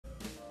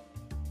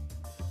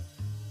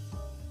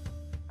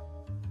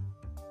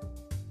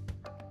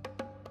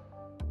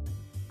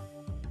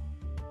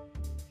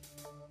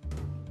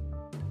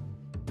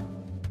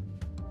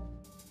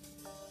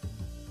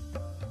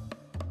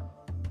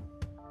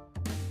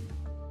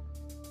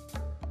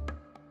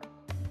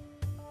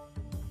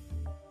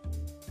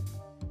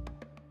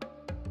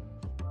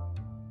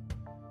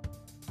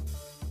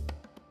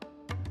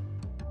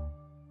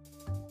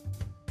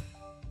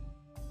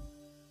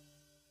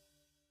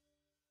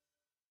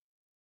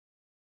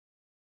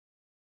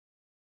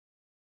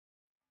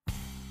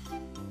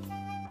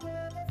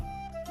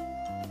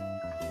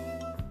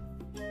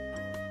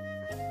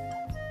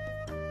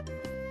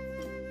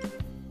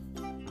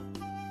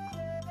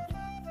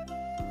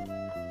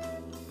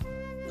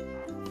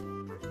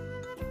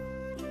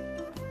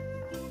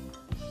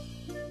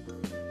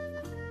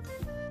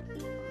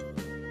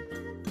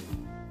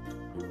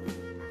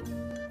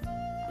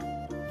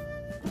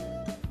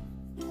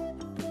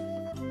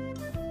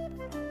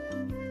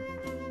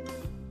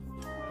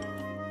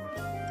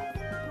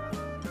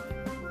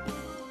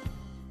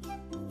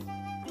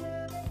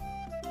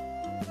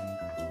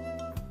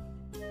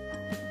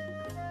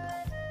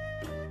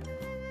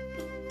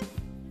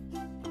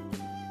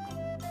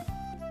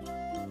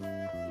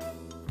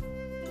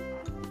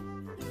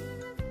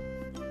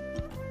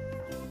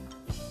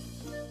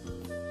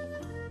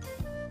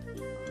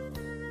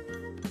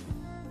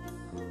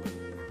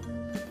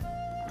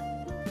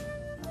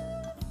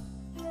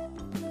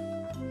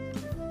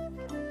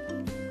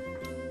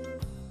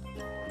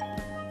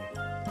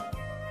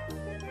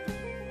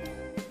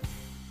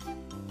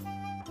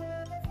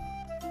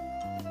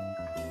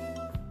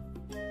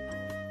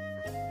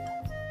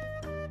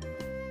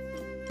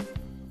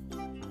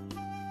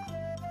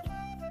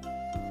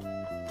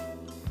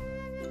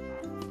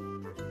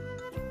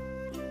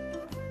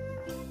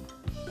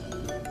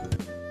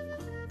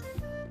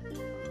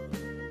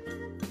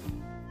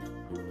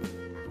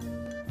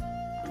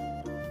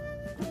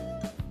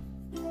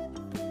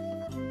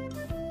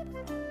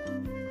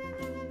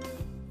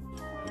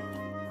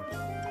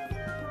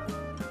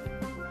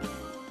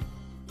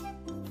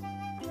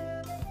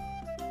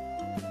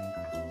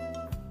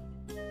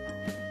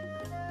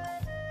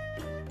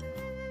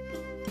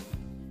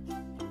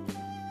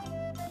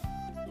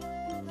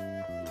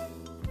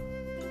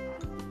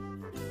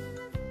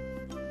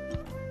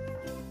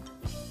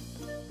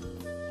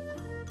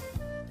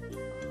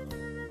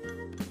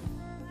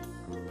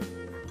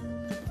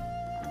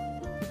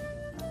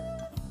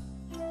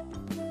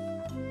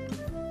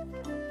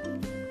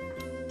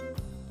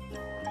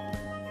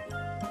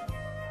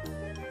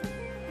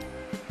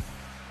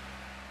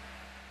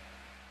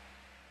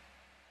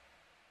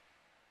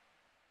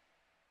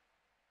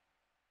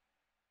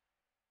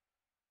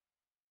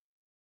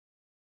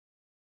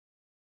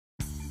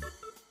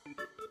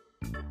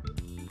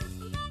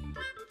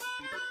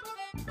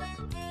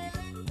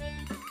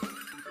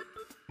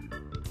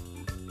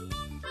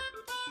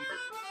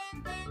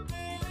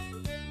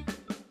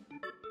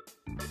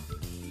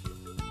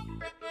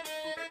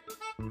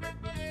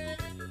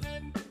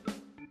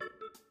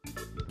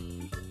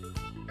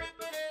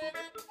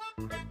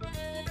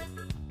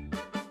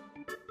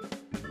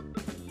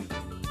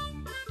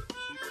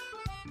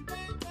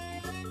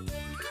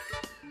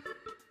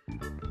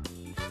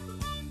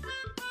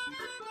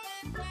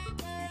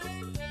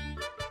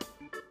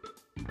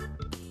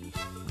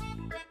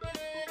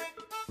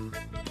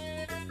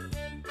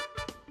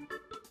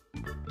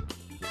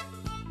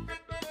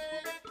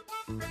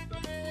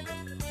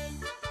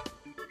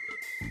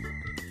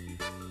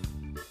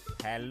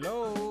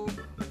Hello.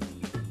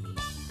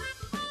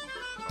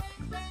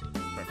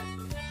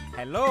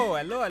 Hello,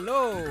 hello,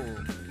 hello.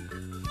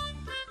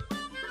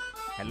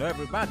 Hello,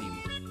 everybody.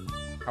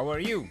 How are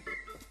you?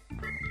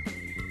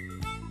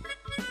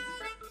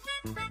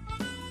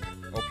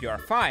 Hope you are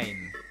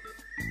fine.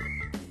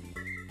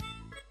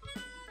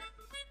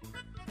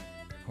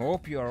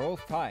 Hope you are all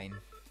fine.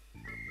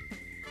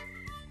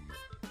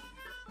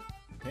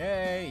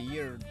 Hey,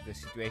 here the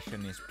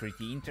situation is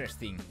pretty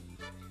interesting,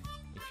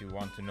 if you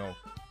want to know.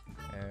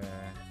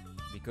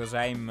 Because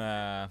I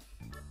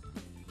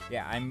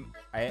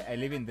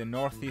live in the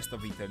northeast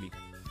of Italy.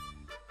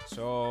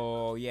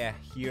 So yeah,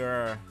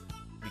 here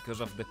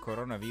because of the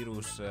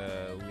coronavirus,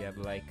 we have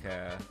like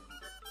a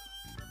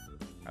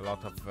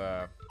lot of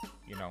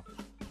you know,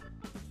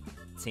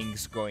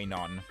 things going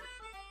on.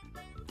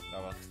 A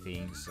lot of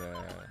things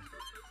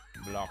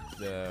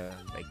blocked,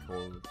 like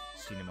all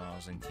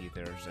cinemas and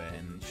theaters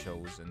and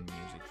shows and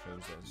music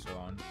shows and so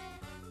on,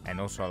 and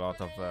also a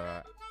lot of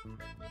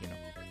you know,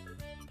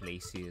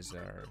 places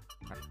are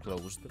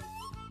closed,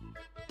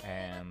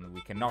 and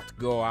we cannot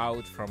go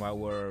out from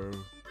our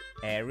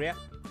area,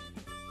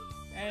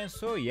 and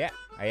so yeah,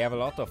 I have a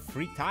lot of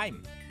free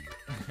time.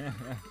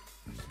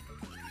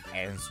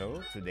 And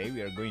so today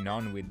we are going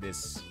on with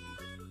this,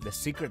 The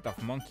Secret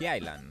of Monkey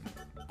Island,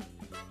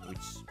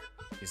 which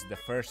is the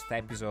first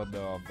episode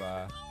of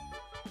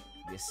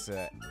this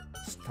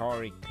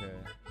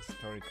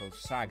historical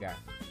saga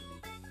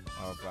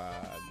of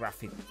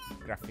graphic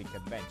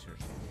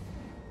adventures.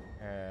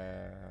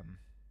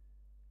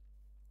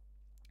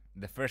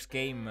 The first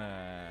game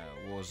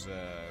was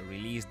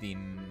released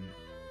in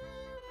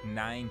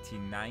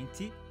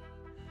 1990,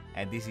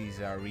 and this is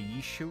a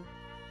reissue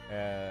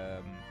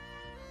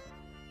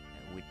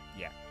with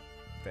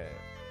a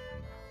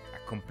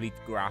complete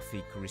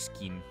graphic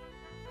reskin.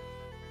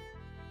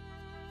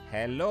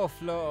 Hello,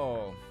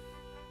 Flo.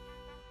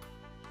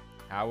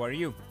 How are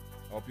you?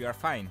 Hope you are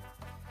fine.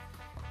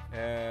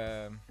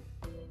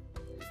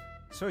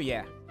 So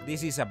yeah,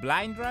 this is a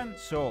blind run,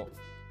 so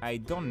I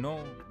don't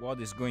know what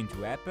is going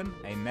to happen.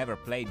 I never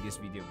played this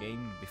video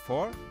game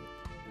before,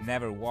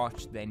 never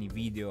watched any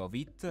video of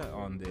it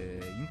on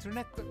the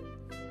internet.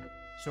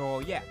 So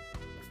yeah,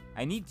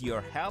 I need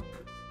your help,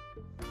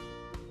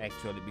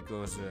 actually,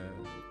 because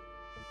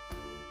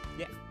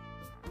yeah,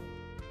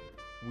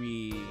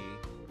 we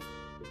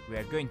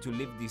are going to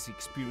live this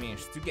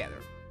experience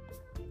together.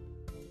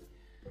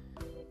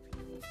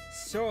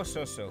 So.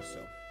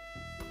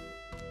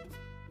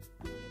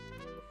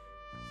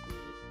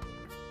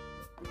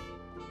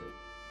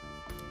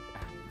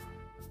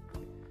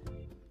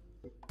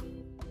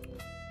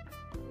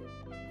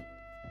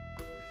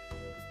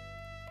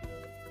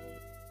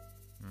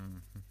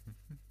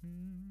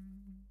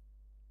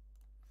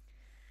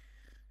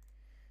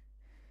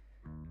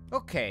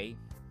 Okay,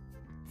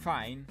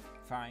 fine.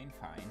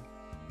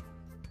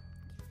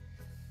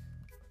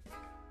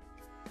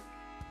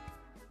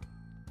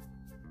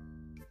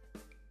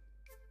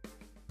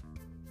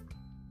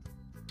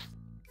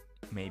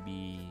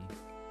 Maybe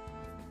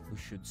we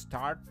should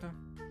start,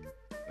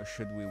 or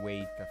should we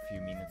wait a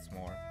few minutes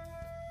more?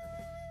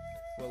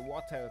 Well,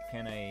 what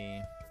can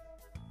I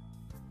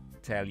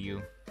tell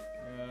you?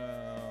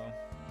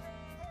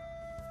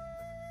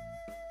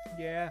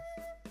 Yeah,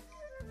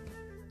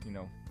 you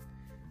know,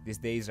 these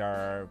days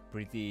are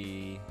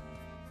pretty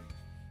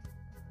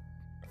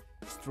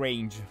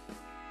strange.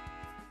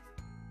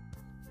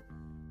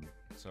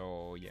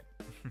 So yeah,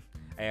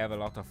 I have a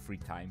lot of free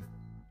time,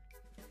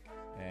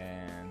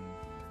 and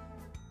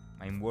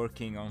I'm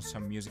working on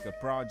some musical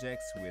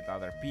projects with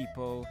other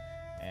people,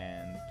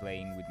 and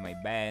playing with my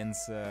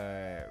bands,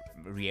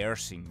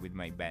 rehearsing with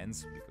my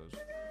bands, because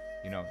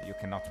you know, you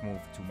cannot move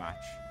too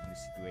much in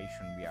this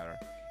situation. We are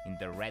in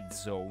the red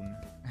zone.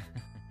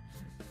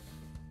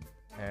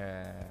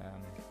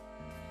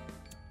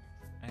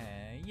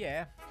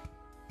 Yeah.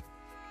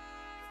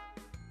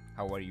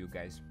 How are you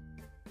guys?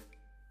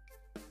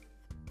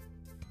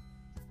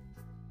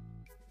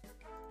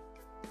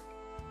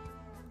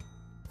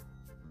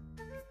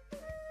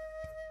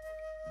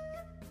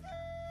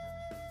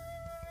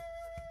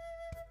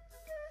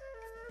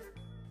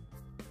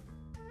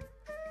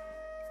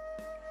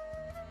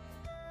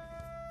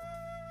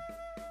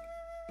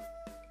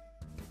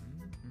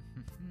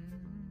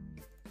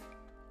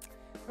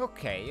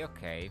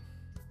 Okay.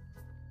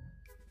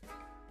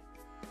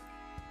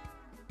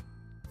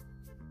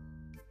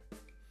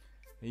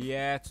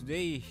 Yeah,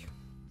 today,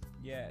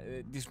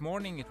 this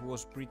morning it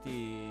was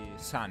pretty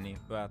sunny,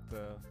 but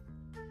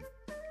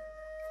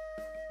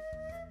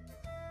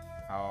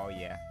Oh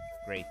yeah,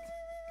 great.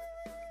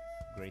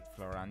 Great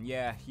Floran.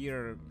 Yeah,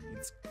 here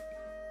it's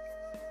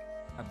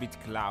a bit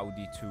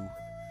cloudy too.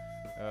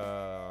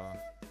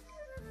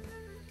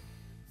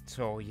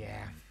 So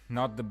yeah,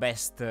 not the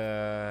best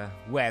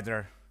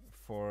weather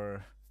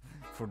for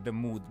the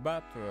mood,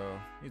 but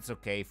it's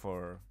okay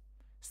for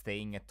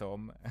staying at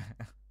home.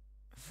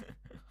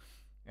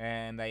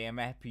 And I am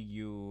happy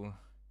you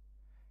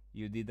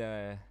did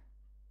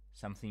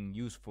something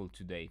useful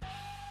today.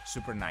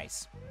 Super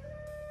nice.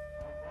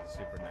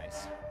 Super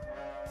nice.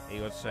 I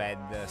also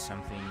had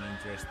something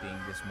interesting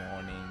this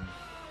morning.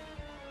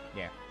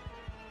 Yeah.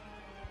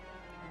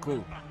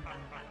 Cool.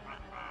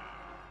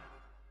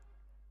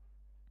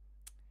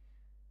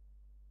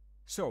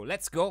 So,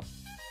 let's go.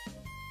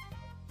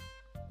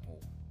 Oh,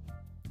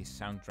 this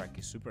soundtrack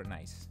is super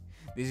nice.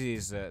 This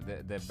is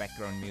the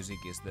background music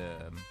is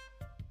the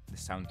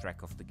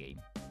soundtrack of the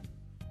game.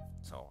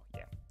 So,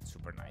 yeah,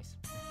 super nice.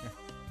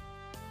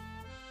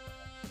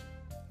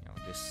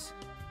 This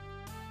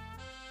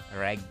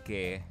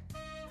reggae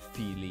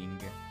feeling,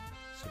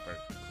 super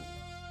cool.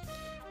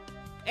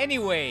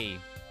 Anyway,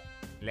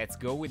 let's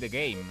go with the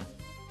game.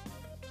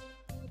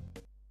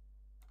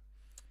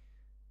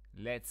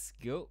 Let's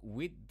go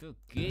with the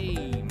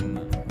game.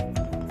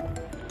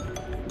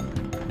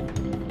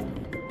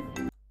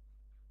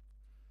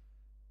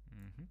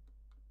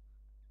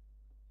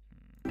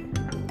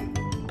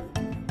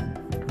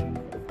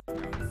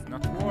 It's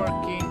not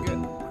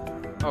working.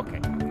 Okay,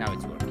 now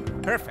it's working.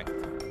 Perfect.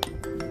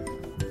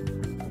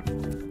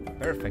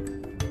 Perfect.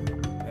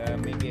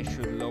 Maybe I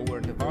should lower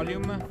the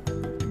volume,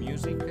 the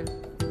music.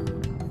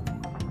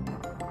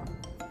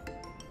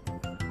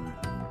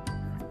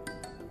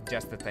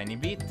 Just a tiny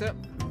bit,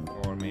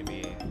 or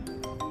maybe I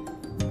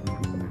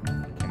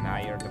can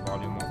higher the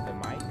volume of the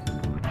mic.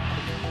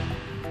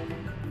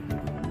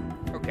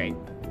 Okay.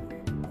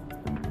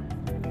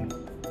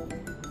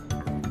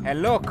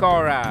 Hello,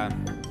 Cora.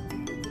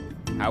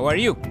 How are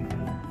you?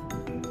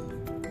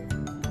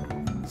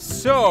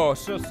 So.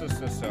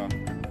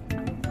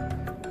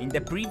 In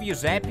the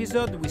previous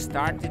episode, we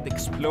started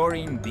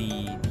exploring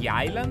the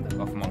island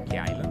of Monkey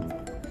Island.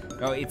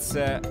 No, it's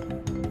I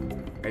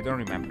don't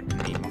remember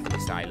the name of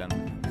this island.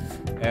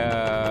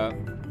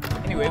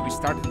 Anyway, we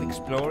started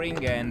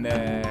exploring and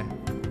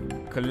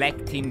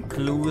collecting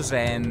clues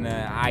and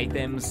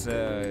items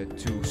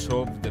to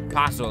solve the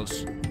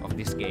puzzles of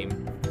this game.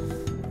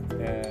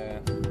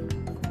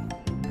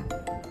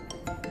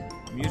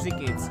 Music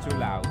is too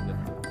loud.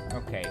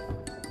 Okay.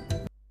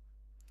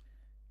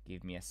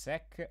 Give me a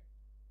sec.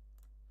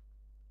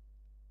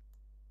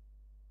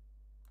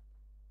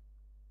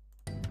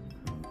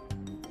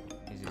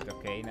 Is it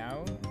okay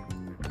now?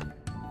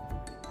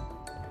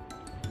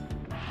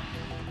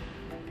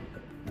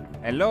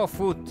 Hello,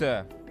 Foot.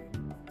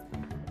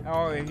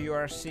 Oh, you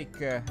are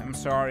sick. I'm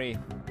sorry.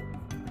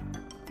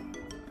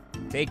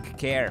 Take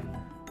care.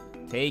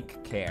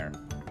 Take care.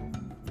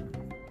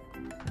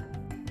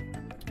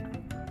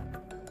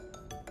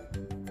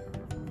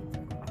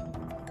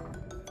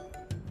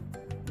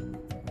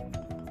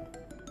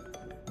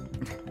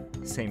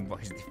 Same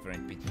voice,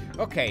 different pitch.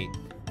 Okay.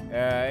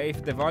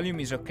 If the volume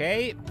is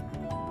okay,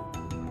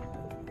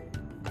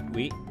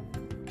 we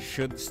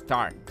should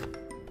start.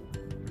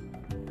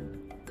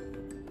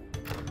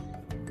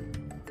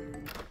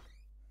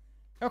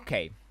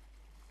 Okay.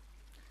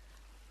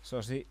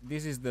 So see,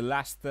 this is the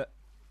last, the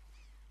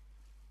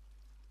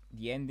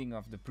ending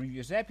of the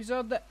previous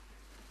episode.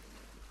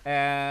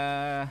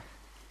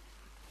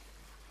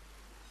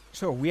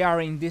 So we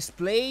are in this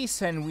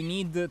place, and we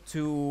need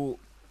to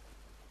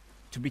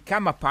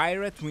become a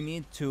pirate. We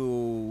need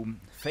to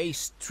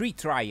face 3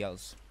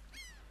 trials.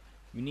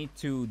 We need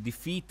to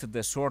defeat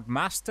the sword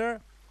master.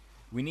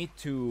 We need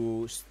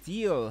to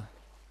steal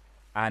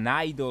an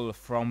idol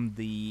from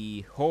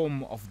the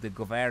home of the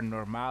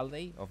governor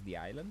Malday of the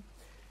island.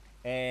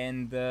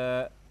 And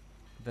the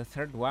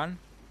third one,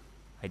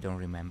 I don't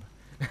remember.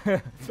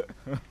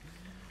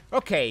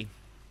 Okay.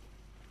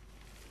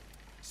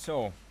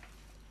 So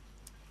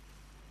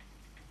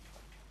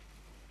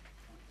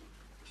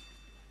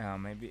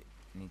maybe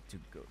need to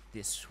go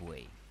this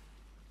way.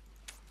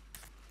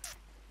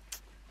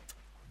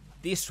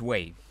 This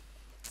way.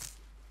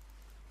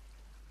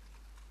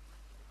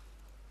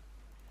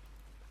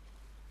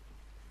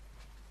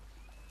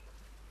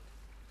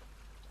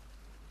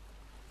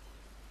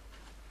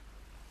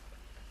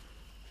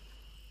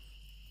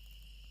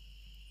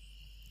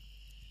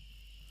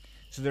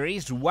 So there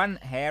is one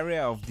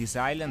area of this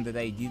island that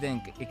I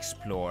didn't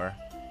explore,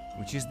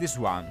 which is this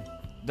one,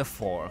 the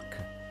fork.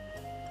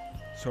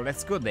 So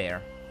let's go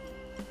there.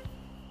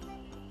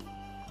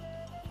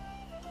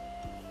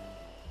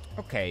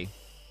 Okay.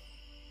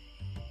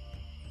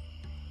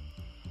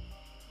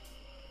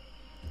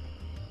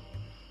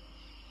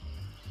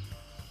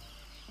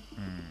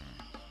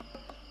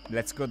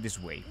 Let's go this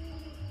way.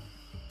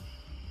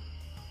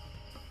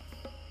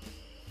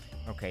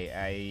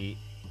 Okay,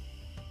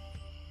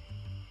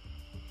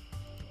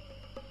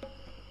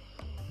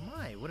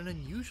 My, what an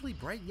unusually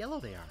bright yellow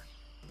they are.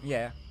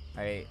 yeah,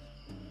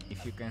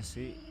 if you can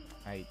see,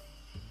 I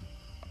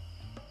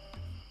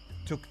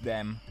took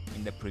them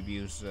in the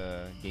previous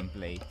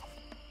gameplay.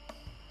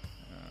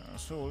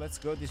 So let's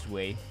go this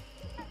way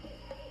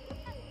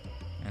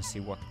and see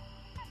what.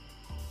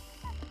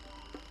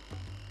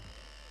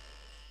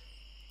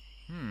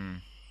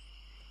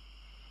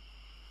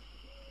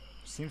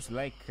 Seems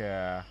like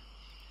a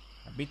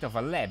bit of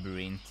a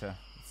labyrinth.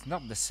 It's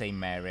not the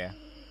same area.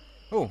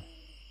 Oh,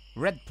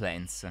 red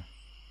plants.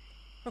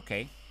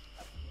 Okay.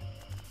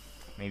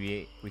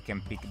 Maybe we can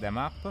pick them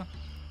up.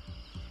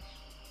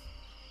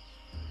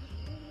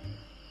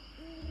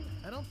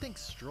 I don't think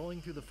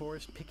strolling through the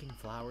forest picking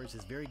flowers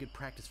is very good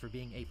practice for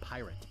being a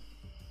pirate.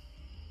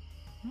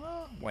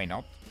 Well, why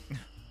not?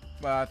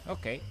 But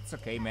okay, it's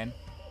okay, man.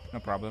 No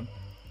problem.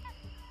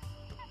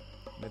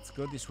 Let's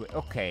go this way.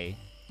 Okay.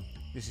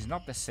 This is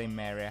not the same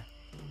area.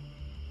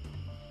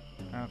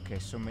 Okay,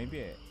 so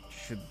maybe I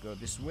should go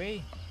this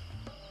way.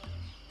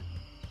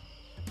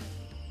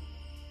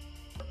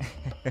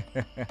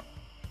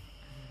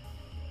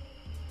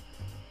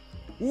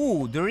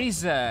 Ooh, there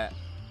is a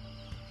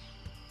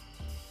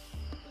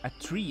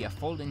tree, a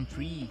fallen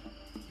tree.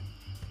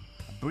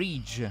 A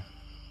bridge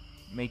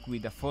made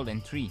with a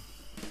fallen tree.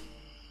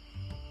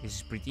 This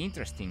is pretty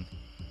interesting.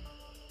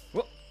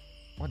 Whoa,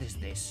 what is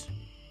this?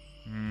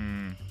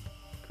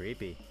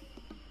 Creepy.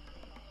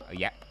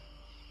 Yeah,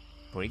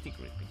 pretty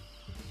creepy.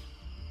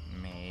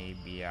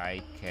 Maybe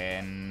I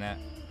can...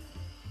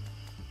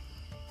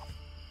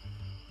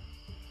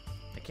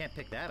 I can't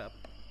pick that up.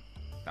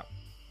 No.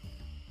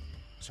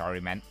 Sorry,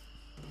 man.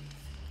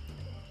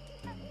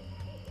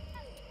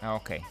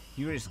 Okay,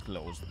 here is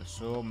closed,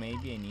 so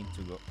maybe I need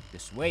to go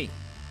this way.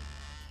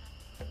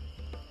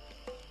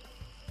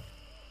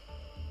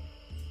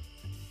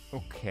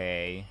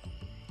 Okay.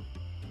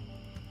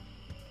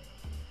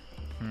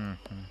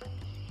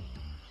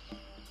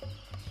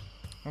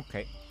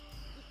 Okay.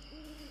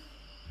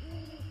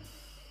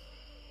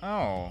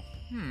 Oh,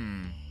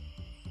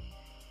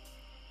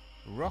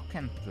 rock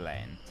and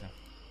plant.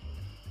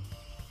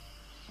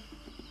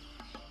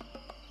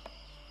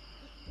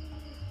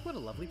 What a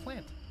lovely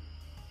plant.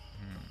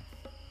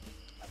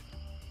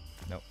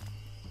 No,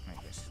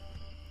 I guess.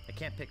 I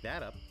can't pick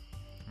that up.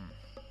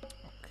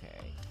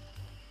 Okay.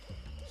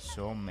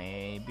 So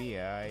maybe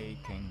I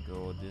can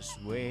go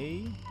this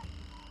way.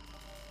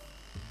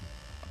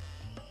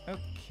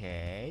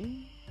 Okay.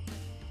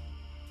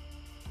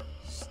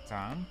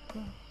 Stump.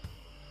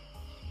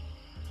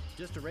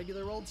 Just a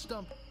regular old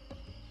stump.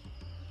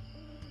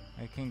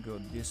 I can go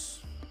this.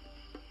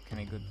 Can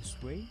I go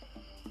this way?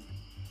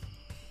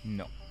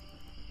 No.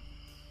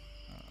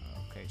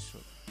 Okay, so.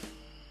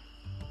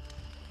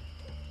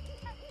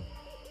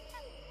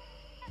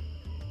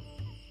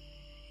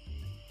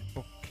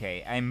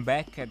 Okay, I'm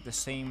back at the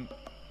same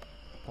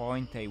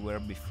point I were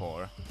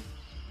before.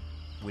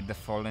 With the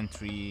fallen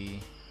tree.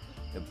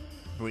 The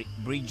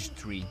bridge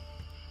tree.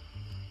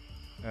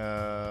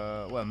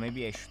 Well,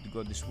 maybe I should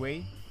go this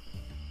way.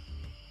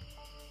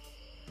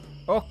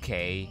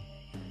 Okay,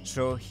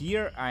 so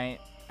here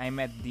I'm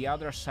at the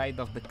other side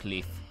of the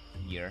cliff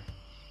here.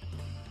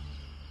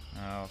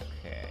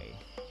 Okay.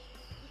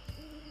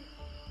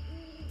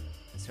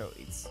 So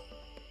it's...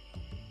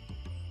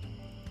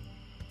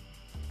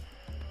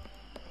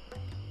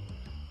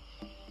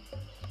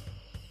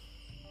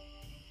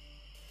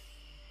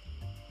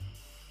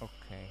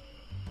 Okay.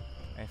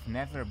 I've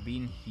never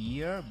been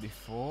here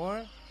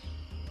before.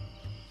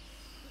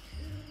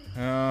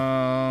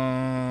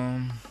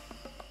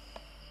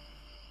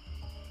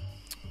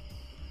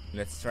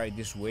 Let's try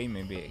this way,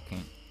 maybe I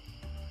can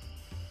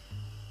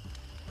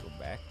go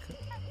back.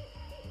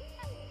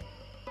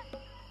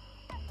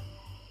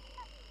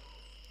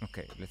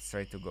 Okay, let's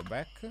try to go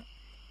back.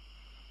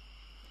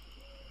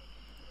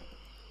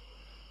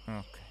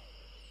 Okay,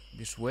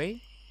 this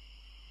way.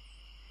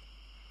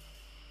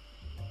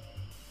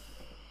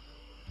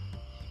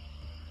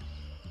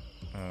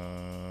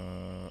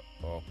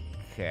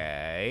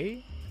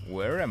 Okay,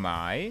 where am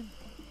I?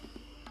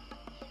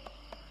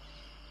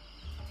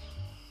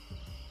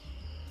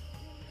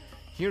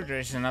 Here there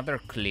is another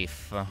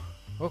cliff.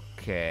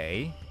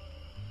 Okay.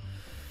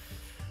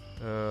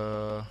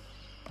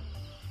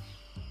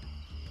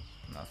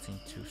 Nothing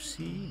to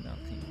see,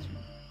 nothing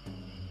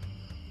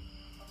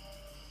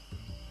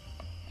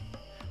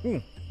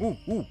to...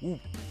 Ooh.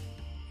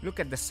 Look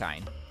at the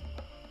sign.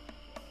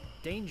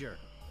 Danger.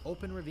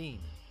 Open ravine.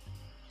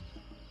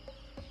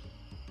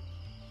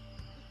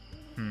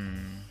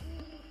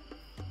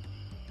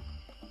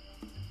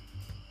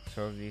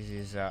 So this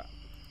is I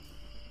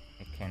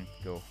can't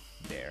go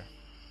there.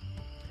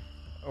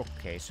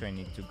 Okay, so I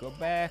need to go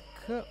back.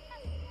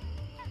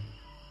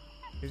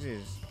 This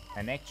is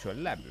an actual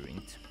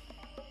labyrinth.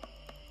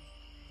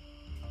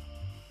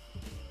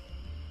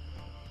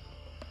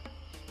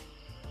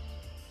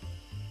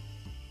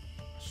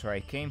 So I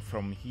came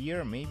from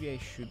here, maybe I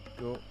should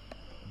go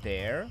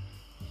there.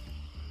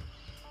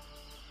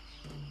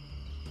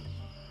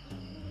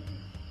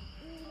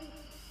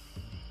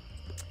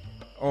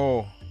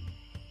 Oh.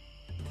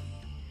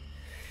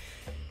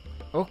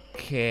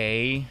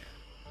 Okay.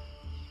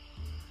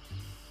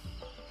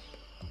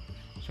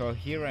 So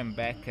here I'm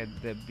back at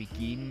the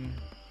begin.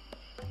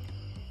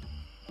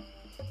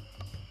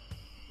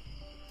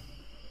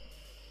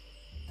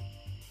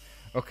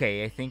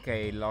 Okay, I think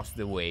I lost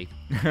the way.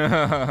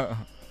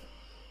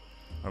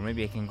 Or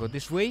maybe I can go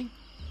this way?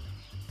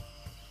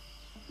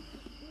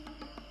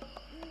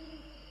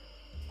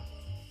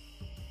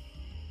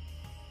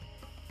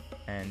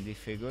 And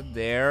if I go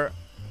there...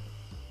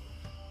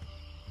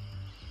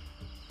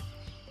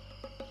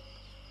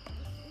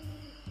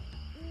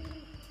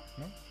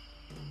 No?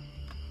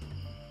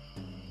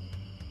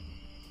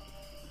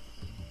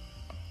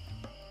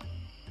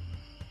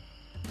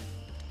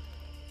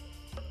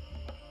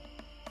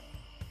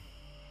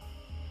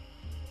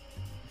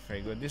 If I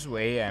go this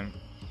way, I'm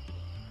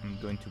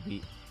going to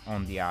be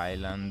on the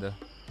island.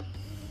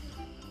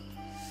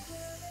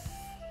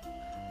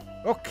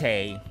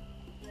 Okay.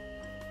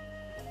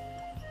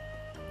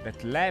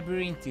 That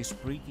labyrinth is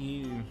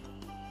pretty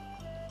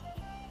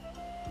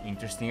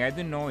interesting. I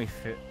don't know if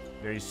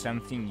there is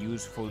something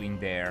useful in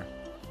there.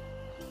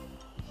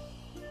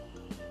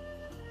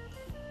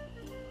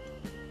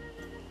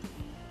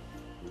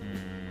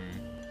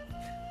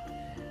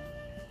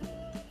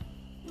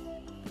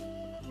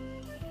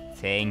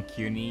 Thank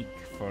you, Nick,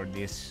 for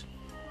this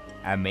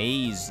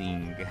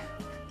amazing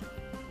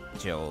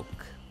joke.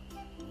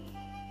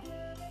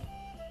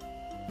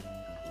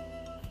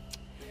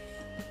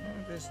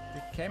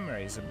 The camera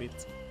is a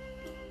bit...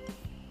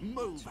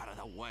 Move out of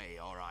the way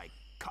or I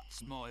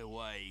cuts my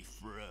way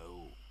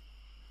through.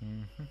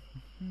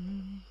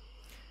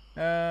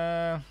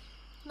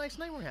 Nice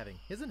night we're having,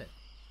 isn't it?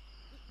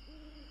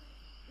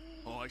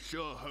 I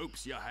sure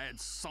hopes you had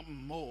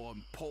something more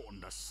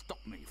important to stop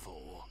me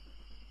for.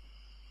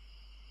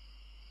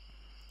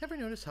 Ever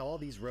notice how all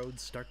these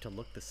roads start to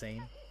look the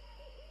same?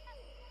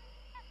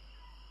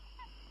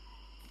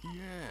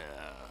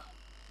 Yeah,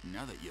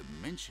 now that you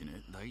mention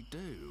it, they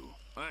do.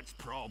 That's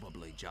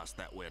probably just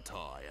that we're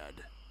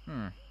tired.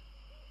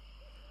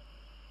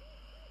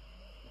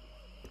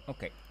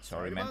 Okay,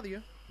 sorry, man. To bother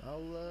you.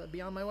 I'll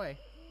be on my way.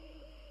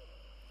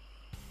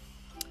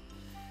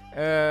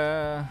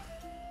 I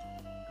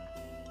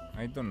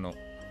don't know.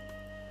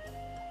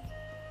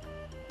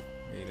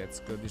 Okay, let's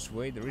go this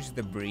way. There is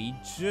the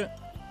bridge. Or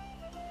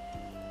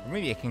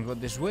maybe I can go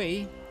this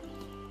way.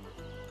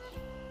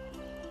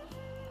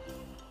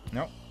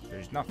 No,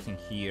 there's nothing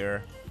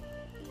here.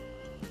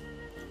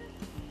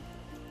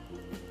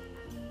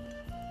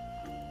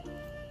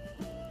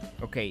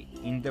 Okay,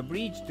 in the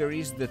bridge there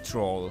is the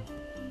troll.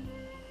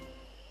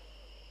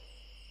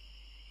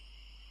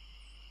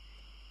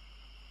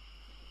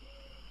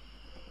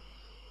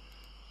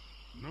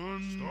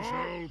 None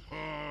shall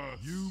pass.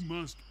 You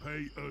must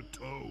pay a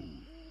toll.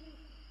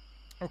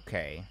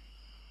 Okay.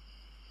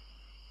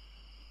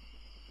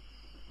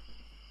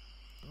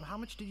 How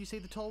much did you say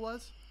the toll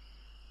was?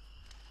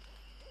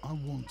 I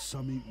want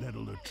something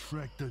that'll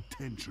attract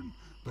attention,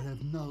 but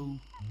have no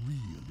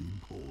real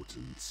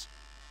importance.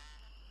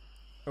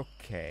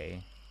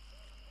 Okay.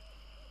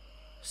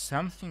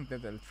 Something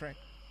that'll attract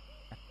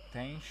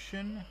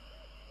attention.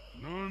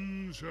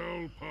 None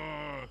shall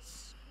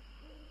pass.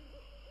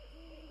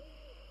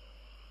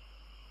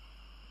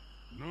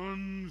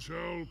 None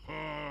shall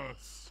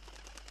pass.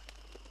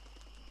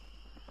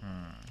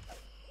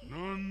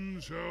 None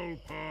shall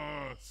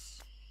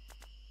pass.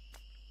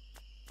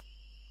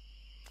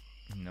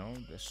 No,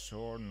 the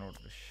sword nor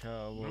the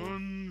shovel.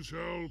 None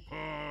shall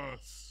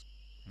pass.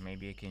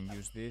 Maybe I can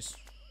use this.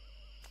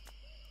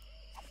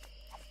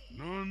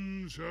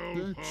 None shall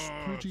pass. That's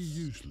pretty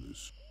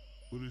useless,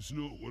 but it's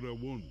not what I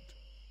want.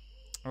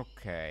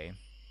 Okay.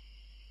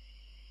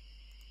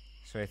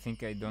 So I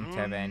think I don't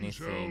have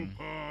anything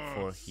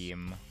for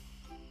him.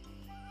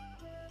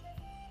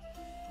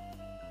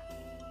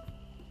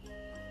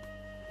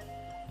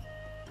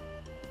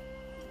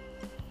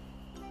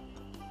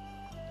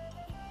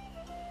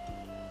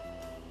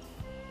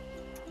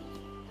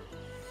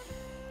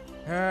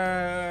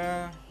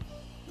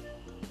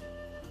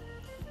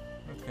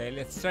 Okay,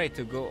 let's try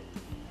to go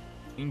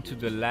into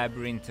the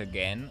labyrinth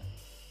again.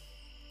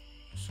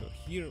 So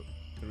here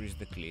there is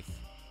the cliff.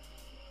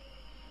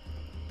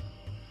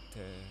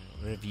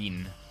 The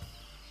ravine.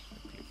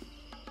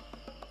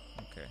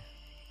 Okay.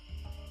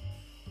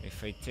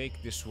 If I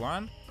take this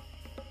one,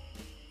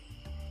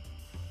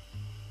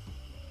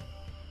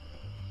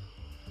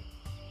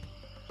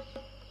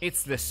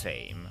 it's the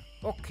same.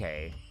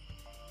 Okay.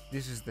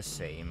 This is the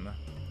same.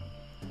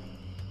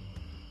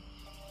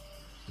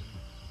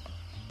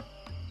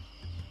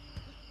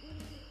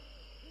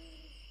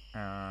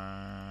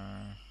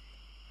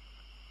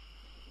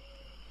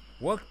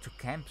 Walk to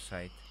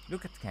campsite.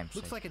 Look at campsite.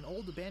 Looks like an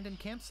old abandoned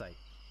campsite.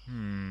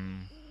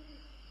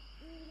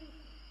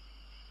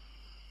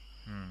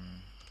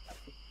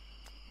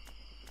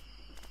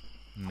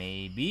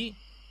 Maybe.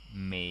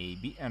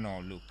 Oh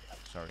no, look.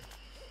 Sorry.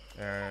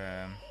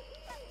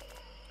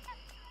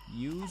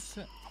 Use.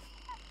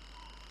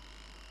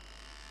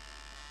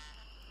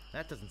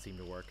 That doesn't seem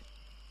to work.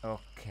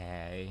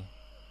 Okay.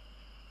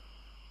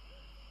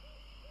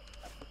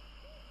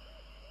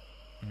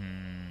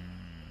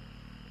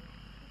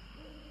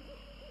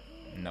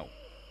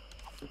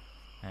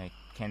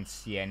 can't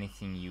see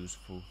anything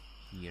useful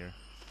here.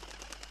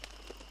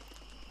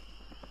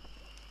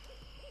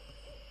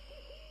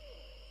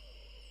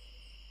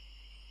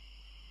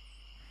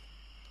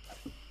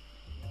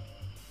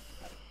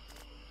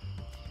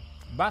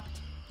 But,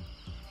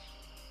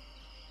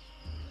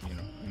 you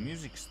know, the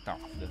music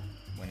stopped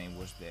when I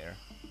was there.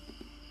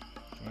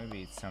 So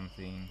maybe it's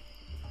something...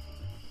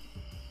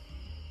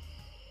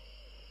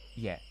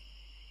 Yeah.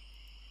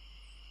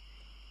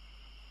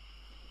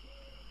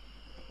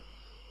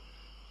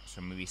 So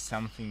maybe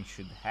something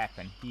should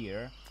happen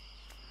here.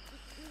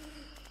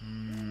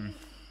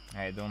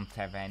 I don't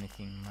have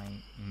anything in my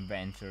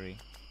inventory.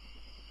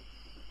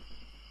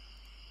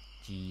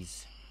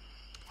 Jeez.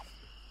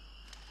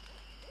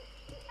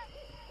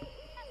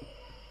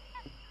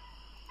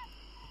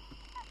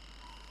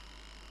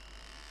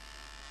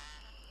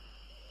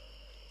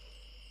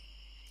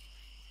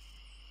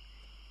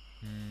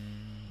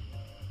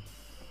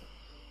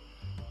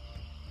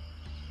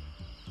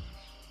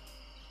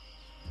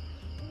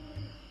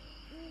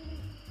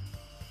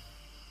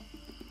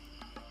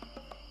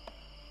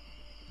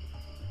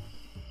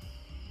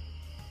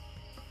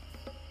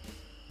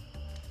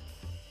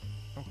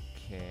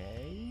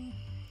 Okay.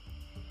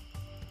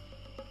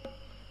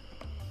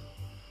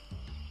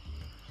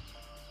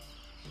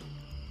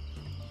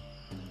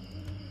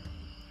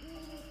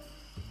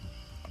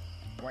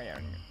 Why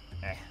aren't you?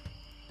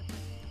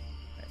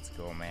 Let's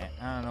go, man.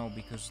 I don't know,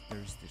 because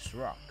there's this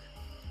rock.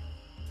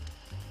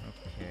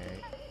 Okay.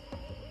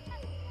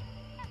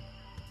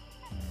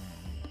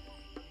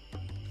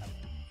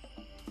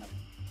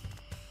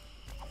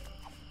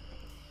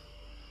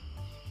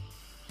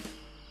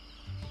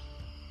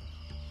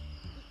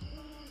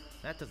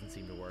 That doesn't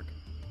seem to work.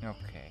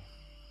 Okay.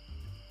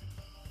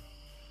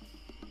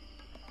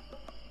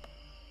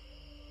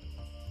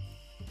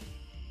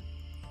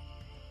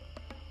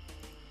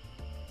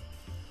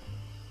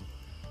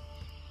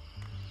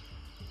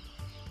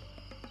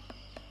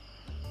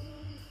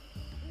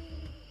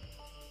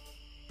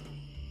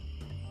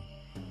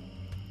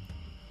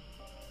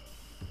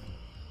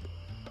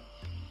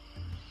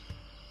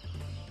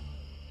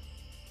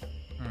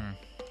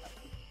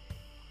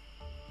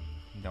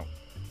 No.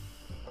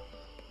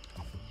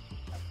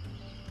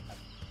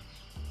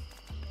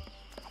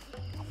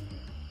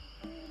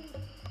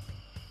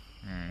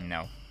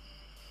 No.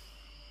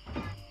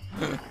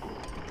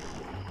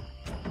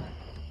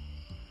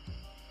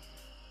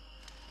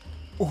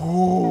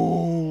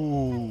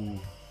 Ooh.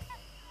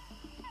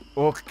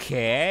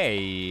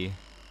 Okay.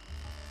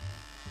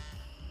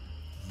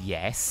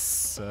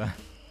 Yes.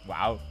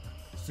 Wow.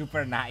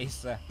 Super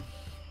nice.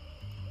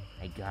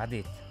 I got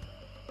it.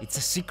 It's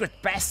a secret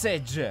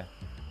passage.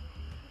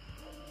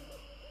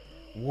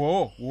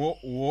 Whoa, whoa,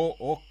 whoa.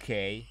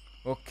 Okay.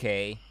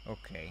 Okay.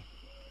 Okay.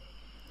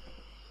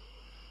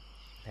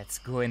 Let's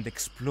go and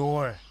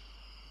explore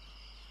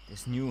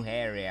this new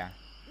area.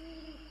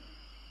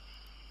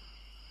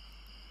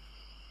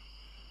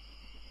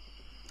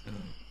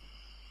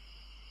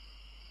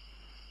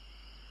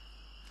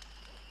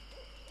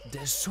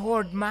 The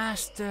Sword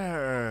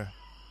Master!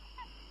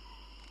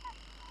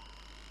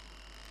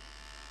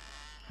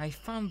 I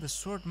found the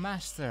Sword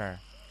Master.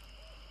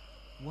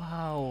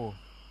 Wow.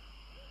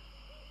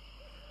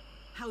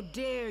 How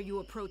dare you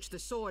approach the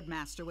Sword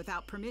Master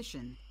without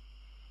permission?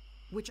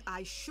 Which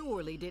I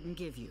surely didn't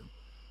give you.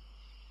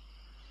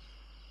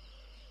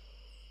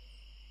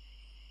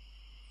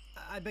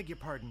 I beg your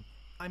pardon.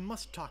 I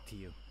must talk to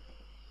you.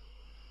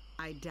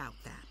 I doubt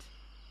that.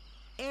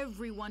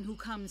 Everyone who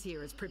comes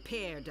here is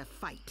prepared to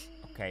fight.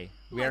 Okay,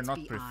 we are Let's not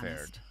be prepared.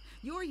 honest.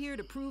 You're here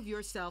to prove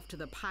yourself to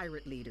the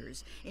pirate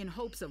leaders in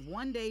hopes of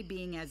one day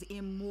being as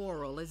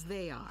immoral as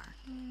they are.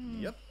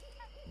 Yep.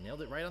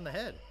 Nailed it right on the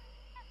head.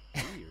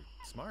 Ooh, you're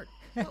smart.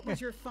 What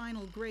was your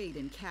final grade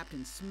in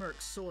Captain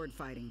Smirk's sword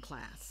fighting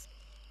class?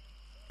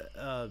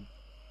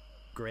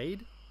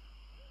 Grade?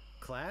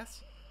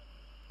 Class?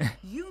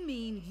 You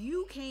mean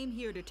you came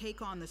here to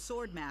take on the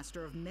Sword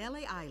Master of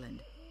Monkey Island,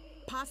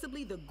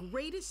 possibly the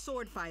greatest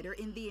sword fighter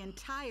in the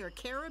entire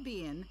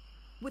Caribbean,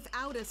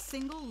 without a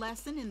single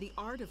lesson in the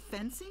art of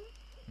fencing?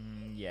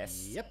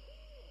 Yes. Yep.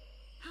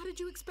 How did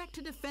you expect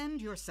to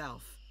defend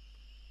yourself?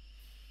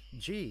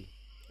 Gee,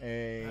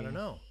 I don't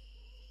know.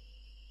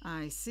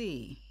 I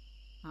see.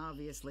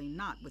 Obviously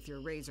not with your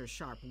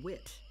razor-sharp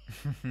wit.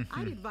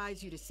 I'd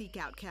advise you to seek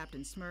out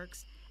Captain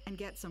Smirks and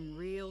get some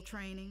real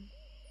training.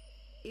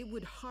 It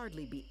would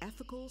hardly be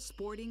ethical,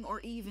 sporting,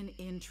 or even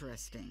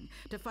interesting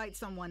to fight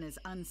someone as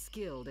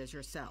unskilled as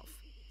yourself.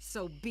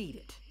 So beat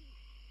it.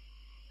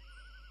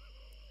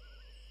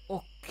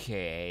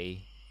 Okay.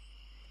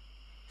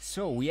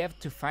 So we have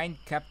to find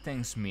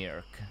Captain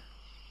Smirk.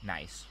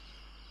 Nice.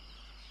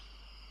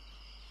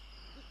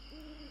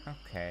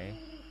 Okay.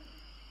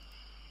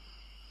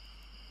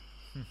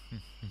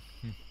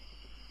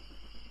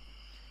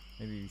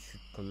 Maybe we should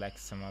collect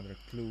some other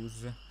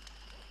clues.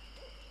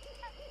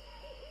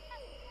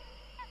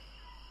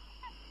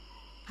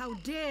 How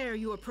dare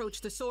you approach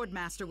the Sword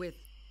Master with...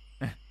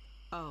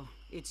 Oh,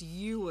 it's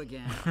you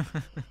again.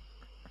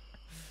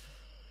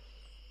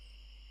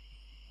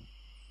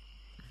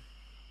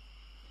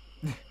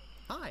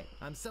 Hi,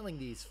 I'm selling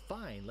these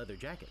fine leather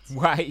jackets.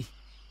 Why?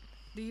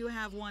 Do you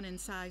have one in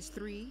size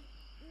 3?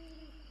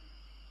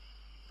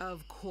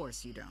 Of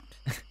course you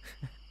don't.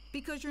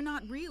 Because you're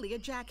not really a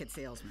jacket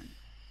salesman.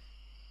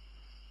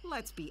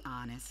 Let's be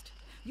honest.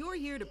 You're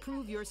here to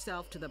prove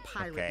yourself to the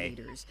pirate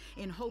leaders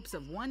in hopes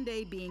of one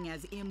day being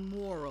as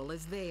immoral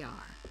as they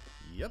are.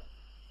 Yep.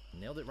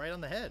 Nailed it right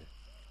on the head.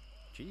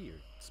 Gee, you're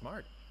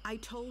smart. I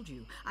told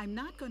you, I'm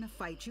not going to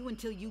fight you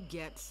until you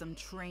get some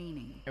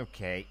training.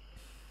 Okay.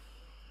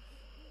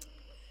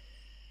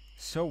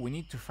 So we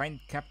need to find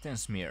Captain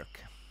Smirk.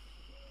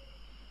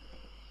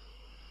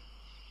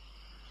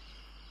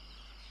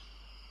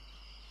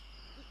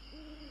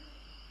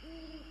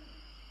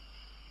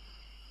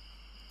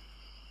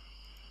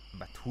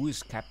 But who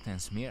is Captain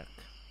Smirk?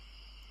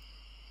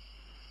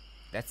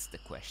 That's the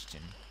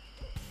question.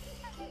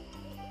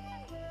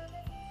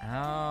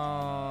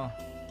 Oh.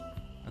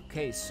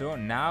 Okay, so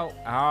now...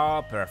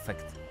 Oh,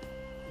 perfect.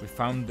 We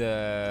found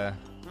the...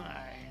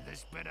 Aye,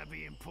 this better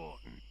be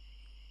important.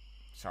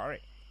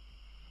 Sorry.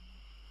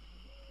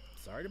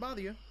 Sorry to bother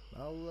you.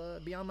 I'll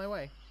be on my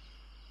way.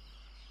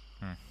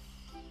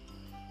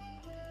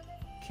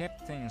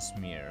 Captain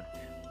Smirk.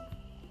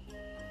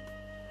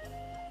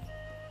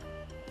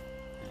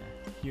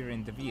 Here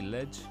in the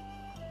village.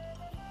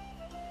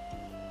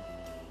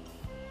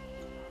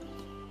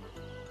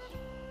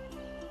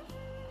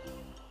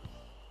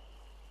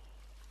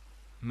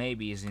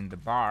 Maybe he's in the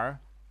bar.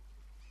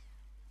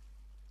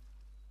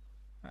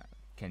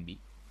 Can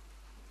be.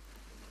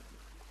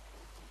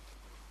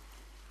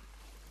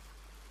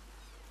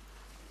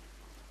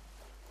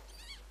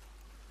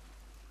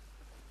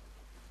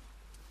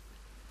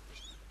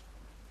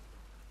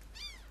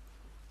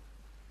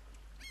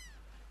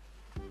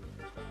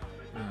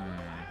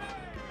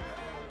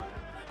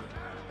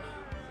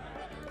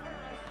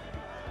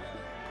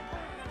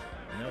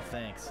 No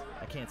thanks.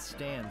 I can't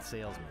stand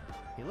salesmen.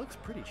 He looks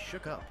pretty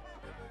shook up.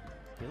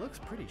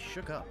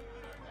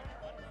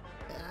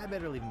 I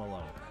better leave him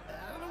alone.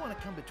 I don't want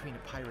to come between a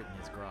pirate and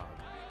his grog.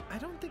 I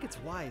don't think it's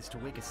wise to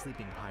wake a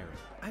sleeping pirate.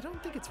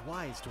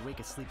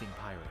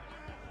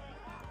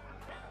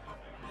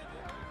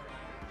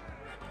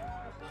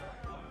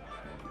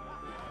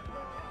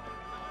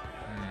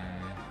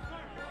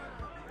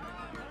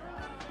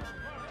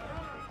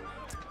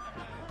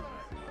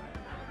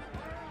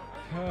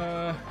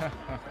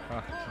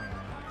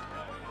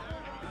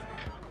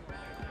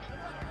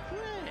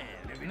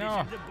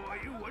 No. The boy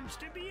who wants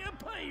to be a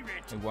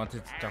pirate. I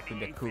wanted to talk with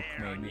the cook,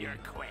 On maybe. your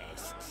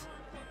quests.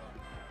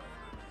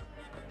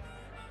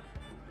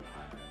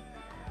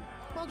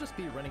 I'll just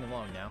be running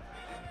along now.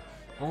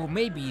 Oh,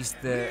 maybe he's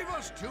the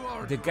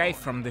guy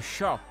from the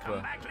shop.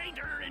 Come back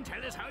later and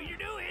tell us how you're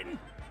doing.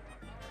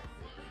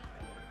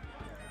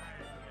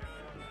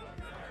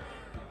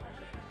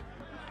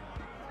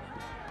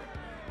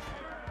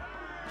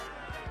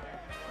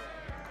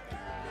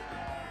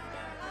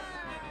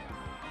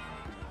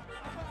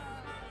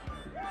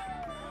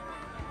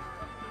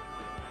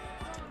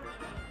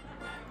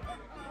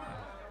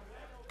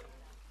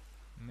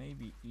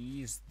 Maybe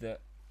he's the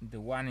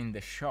one in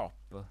the shop.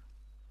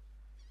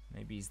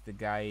 Maybe he's the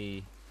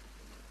guy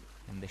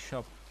in the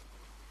shop.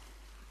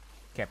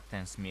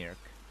 Captain Smirk.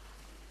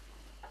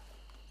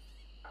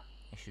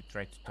 I should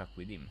try to talk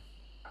with him.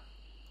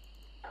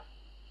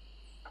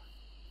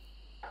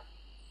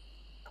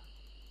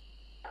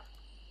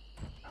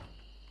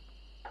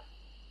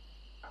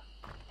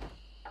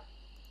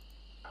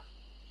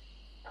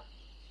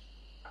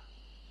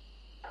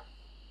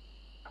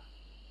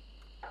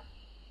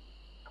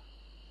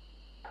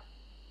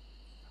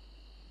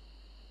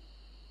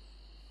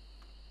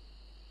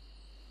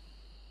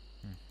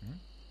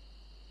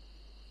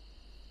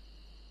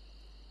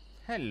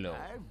 Hello.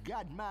 I've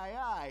got my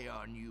eye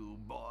on you,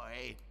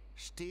 boy.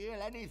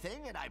 Steal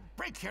anything and I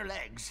break your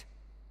legs.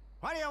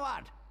 What do you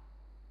want?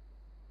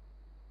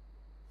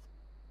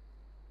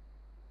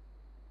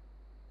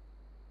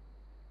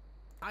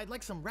 I'd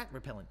like some rat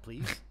repellent,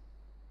 please.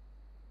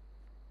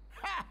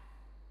 Ha!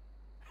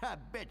 I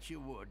bet you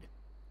would.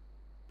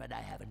 But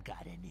I haven't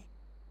got any.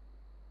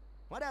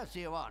 What else do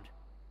you want?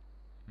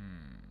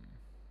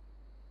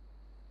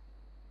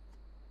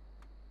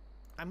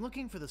 I'm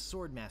looking for the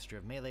sword master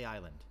of Melee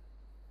Island.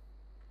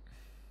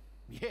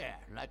 Yeah,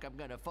 like I'm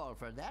gonna fall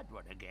for that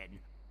one again.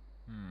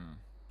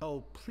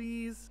 Oh,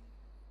 please.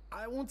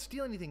 I won't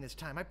steal anything this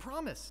time, I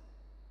promise.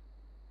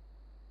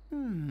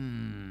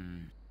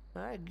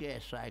 I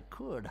guess I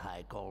could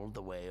hike all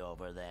the way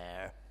over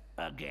there.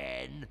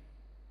 Again.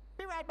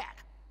 Be right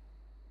back.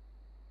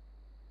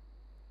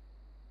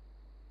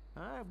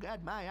 I've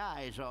got my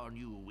eyes on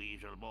you,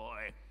 weasel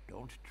boy.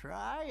 Don't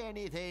try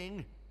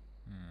anything.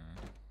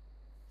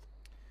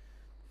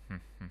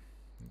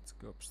 Let's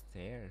go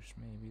upstairs.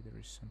 Maybe there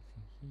is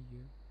something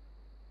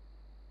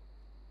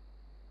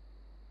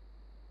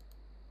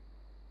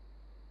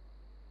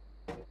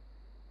here.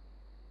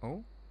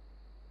 Oh?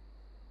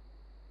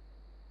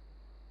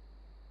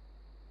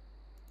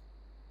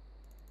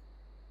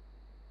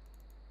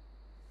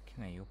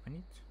 Can I open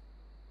it?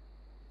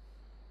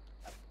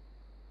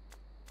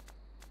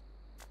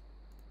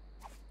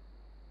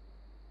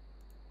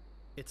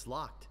 It's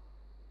locked.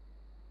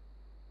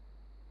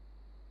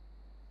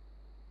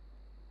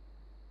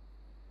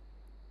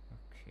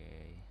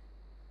 Okay.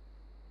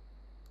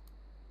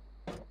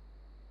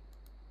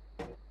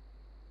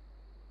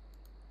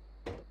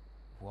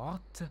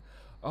 What?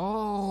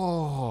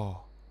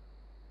 Oh!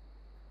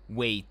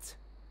 Wait.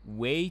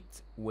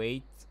 Wait,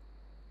 wait,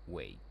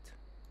 wait.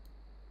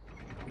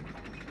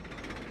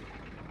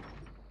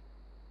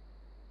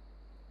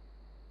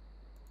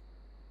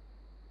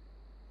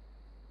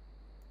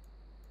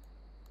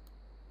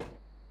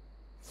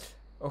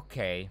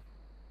 Okay.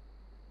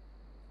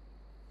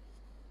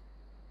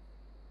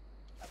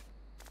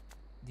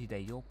 Did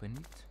I open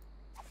it?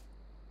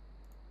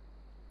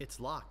 It's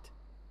locked.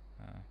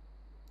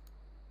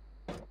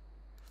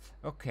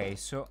 Okay,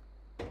 so...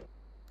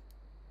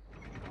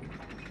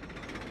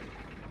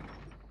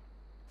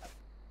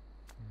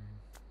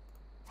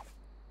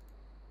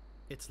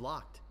 It's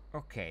locked.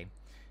 Okay,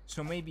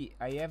 so maybe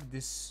I have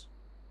this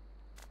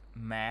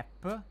map.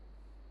 I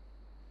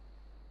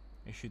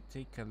should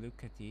take a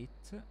look at it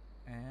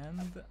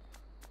and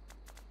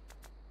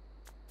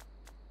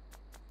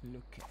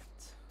look at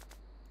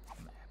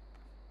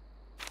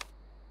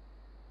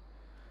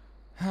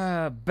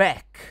map.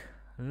 Back,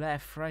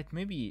 left, right.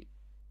 Maybe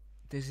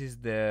this is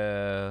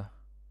the...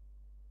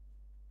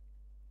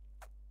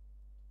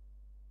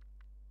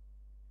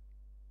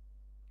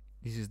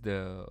 This is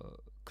the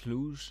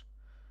clues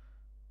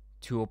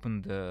to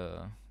open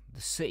the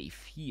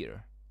safe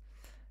here.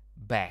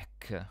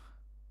 Back.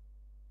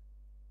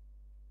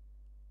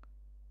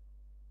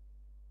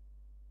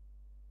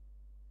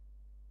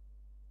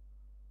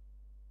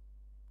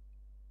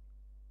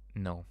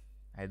 No,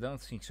 I don't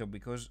think so,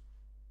 because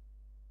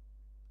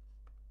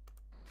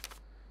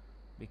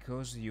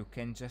you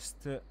can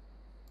just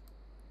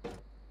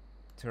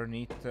turn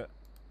it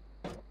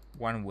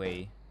one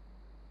way.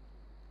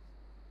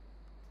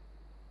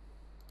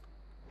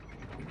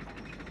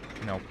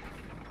 Nope.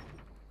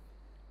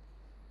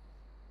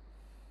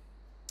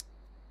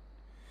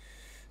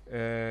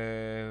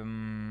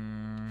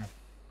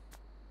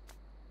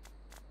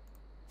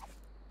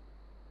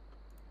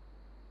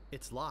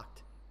 It's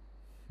locked.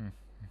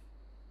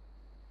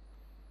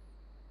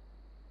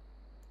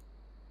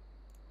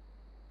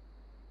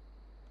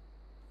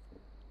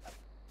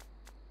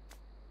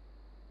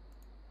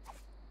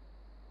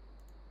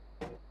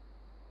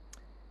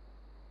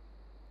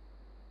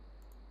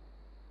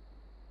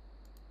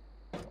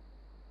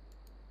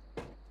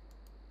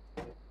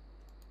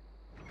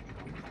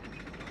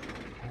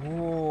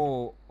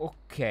 Oh,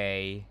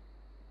 okay.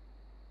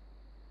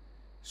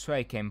 So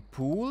I can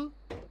pull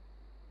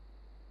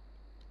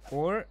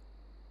or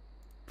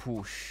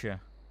push.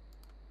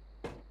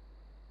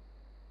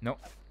 No,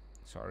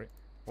 sorry.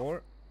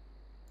 Or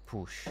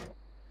push.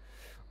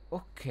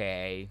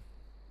 Okay.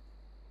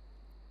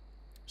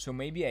 So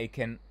maybe I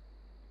can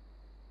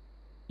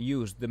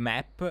use the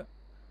map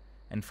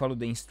and follow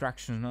the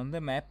instructions on the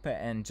map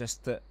and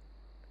just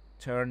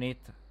turn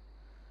it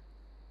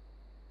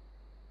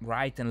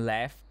right and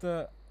left.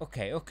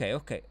 Okay.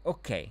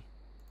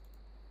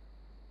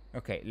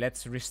 Okay,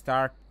 let's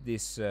restart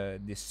this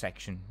this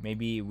section.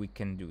 Maybe we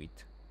can do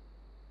it.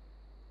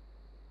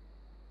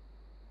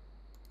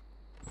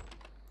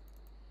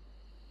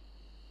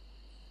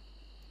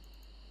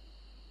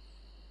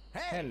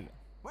 Hey,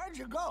 where'd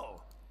you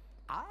go?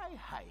 I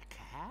hike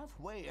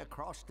halfway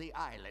across the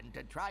island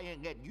to try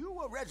and get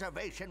you a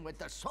reservation with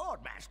the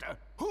Swordmaster,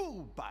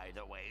 who, by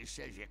the way,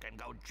 says you can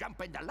go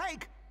jump in the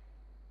lake.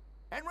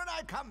 And when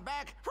I come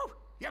back, whew,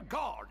 you're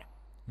gone.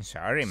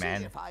 Sorry,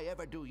 man. See if I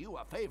ever do you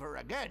a favor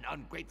again,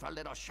 ungrateful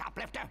little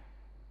shoplifter.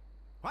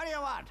 What do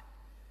you want?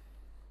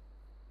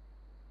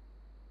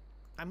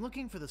 I'm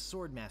looking for the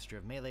Swordmaster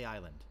of Melee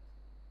Island.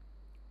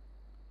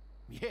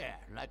 Yeah,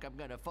 like I'm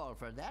gonna fall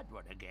for that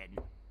one again.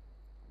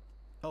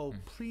 Oh,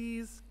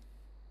 please.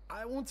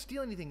 I won't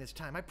steal anything this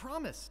time, I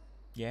promise.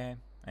 Yeah,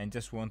 I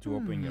just want to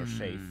open your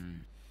safe.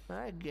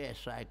 I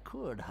guess I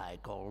could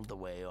hike all the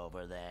way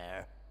over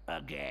there.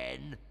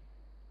 Again.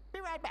 Be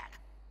right back.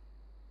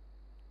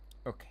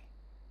 Okay.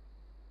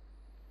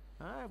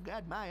 I've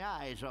got my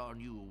eyes on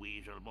you,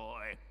 Weasel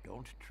Boy.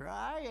 Don't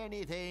try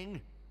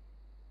anything.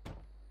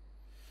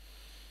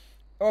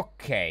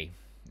 Okay,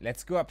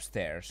 let's go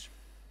upstairs.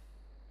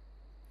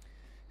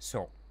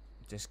 So,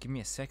 just give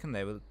me a second.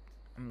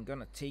 I'm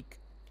gonna take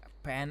a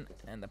pen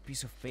and a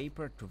piece of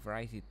paper to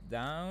write it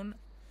down.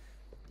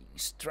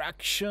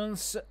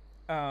 Instructions.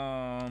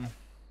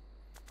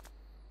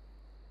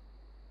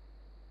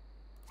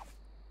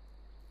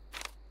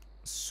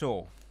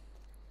 So,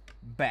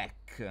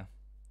 back.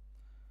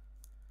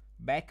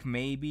 Back,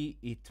 maybe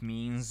it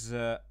means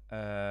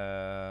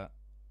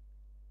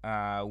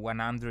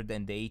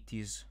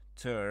 180's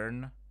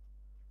turn,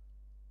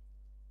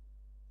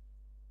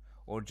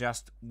 or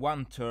just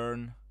one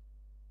turn.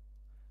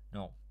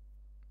 No.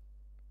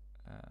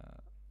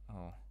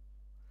 Oh,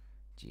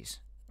 jeez.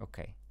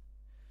 Okay.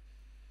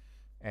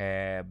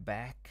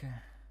 Back.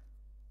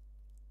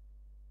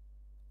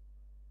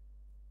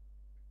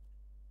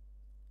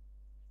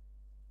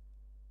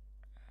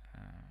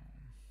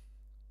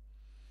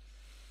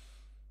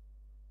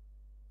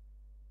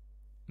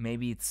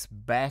 Maybe it's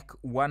back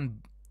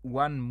one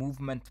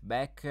movement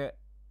back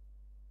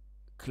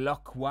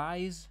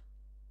clockwise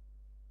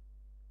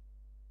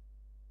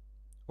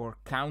or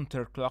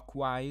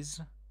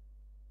counterclockwise.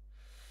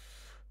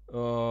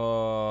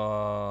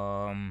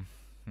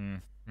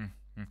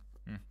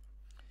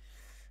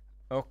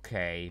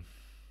 Okay.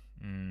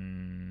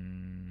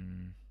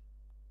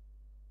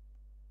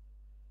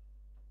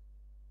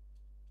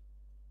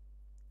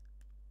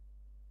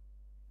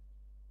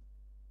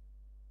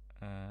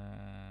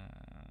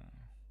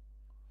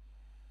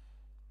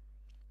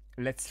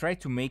 Let's try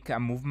to make a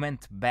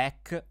movement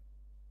back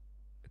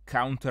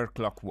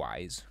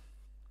counterclockwise.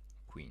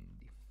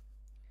 Quindi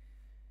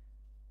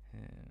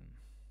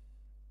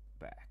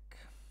back,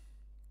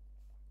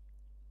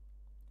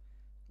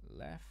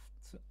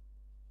 left,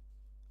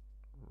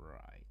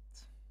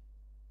 right,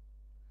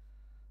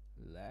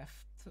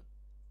 left,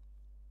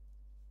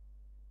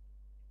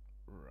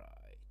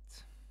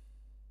 right,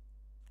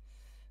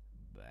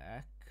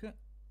 back,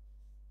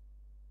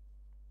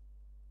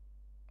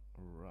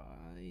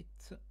 right,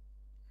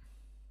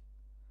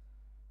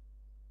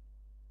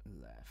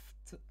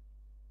 left,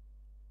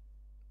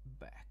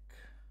 back.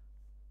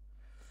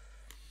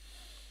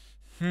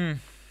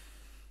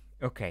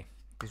 Okay,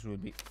 this will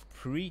be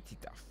pretty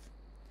tough.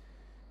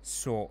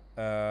 So,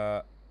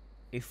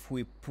 if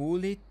we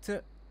pull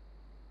it,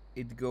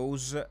 it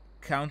goes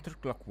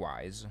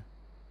counterclockwise.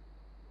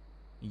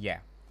 Yeah.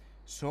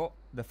 So,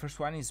 the first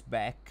one is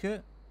back.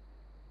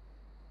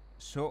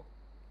 So,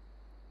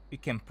 you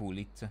can pull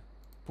it.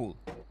 Pull.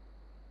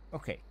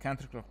 Okay,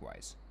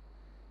 counterclockwise.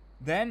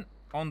 Then,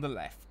 on the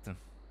left.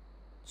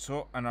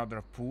 So,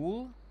 another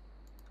pull.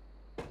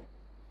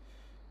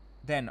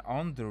 Then,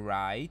 on the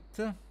right.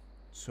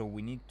 So,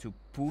 we need to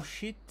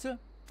push it.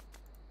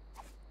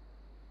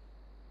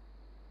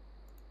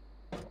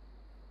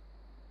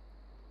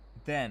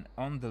 Then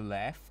on the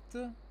left,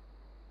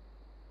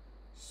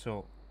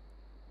 so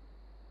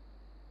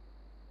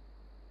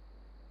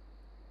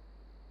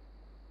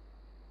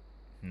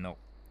no.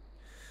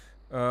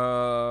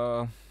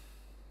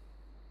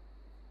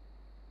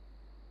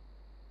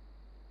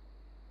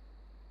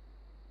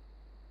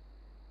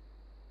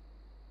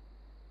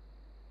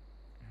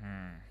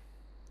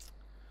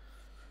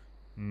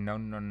 No,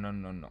 no, no,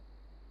 no, no.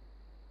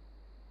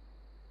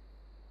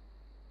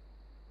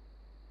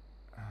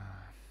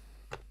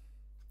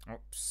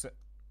 Oops,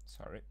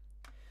 sorry.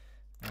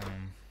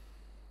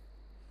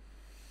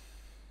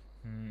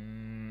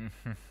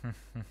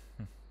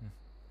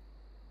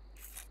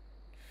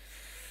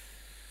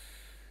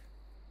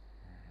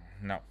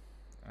 No,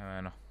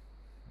 no,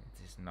 it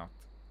is not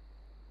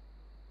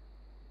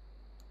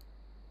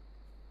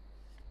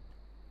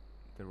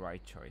the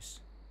right choice.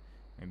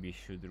 Maybe I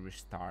should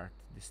restart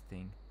this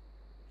thing.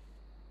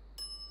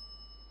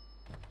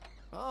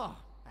 Oh,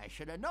 I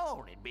should have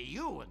known it'd be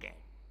you again.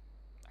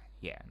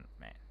 Yeah,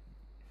 man.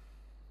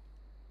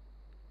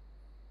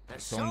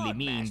 It's only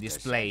me in this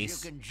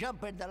place. You can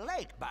jump in the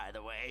lake, by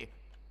the way.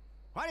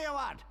 What do you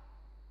want?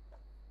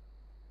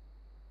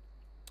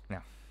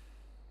 No.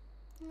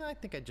 I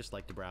think I'd just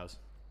like to browse.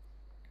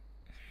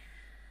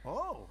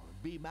 Oh,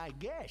 be my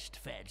guest,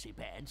 Fancy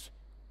Pants.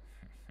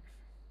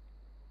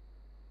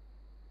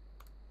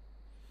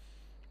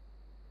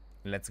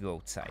 Let's go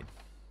outside.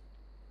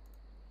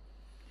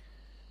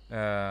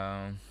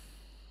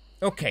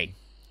 Okay.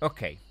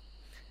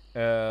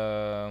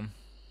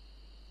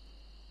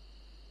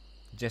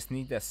 Just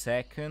need a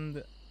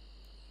second.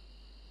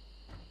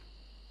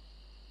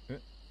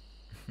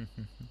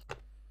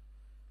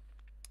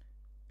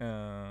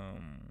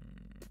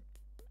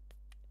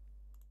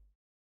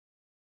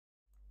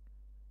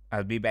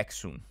 I'll be back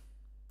soon.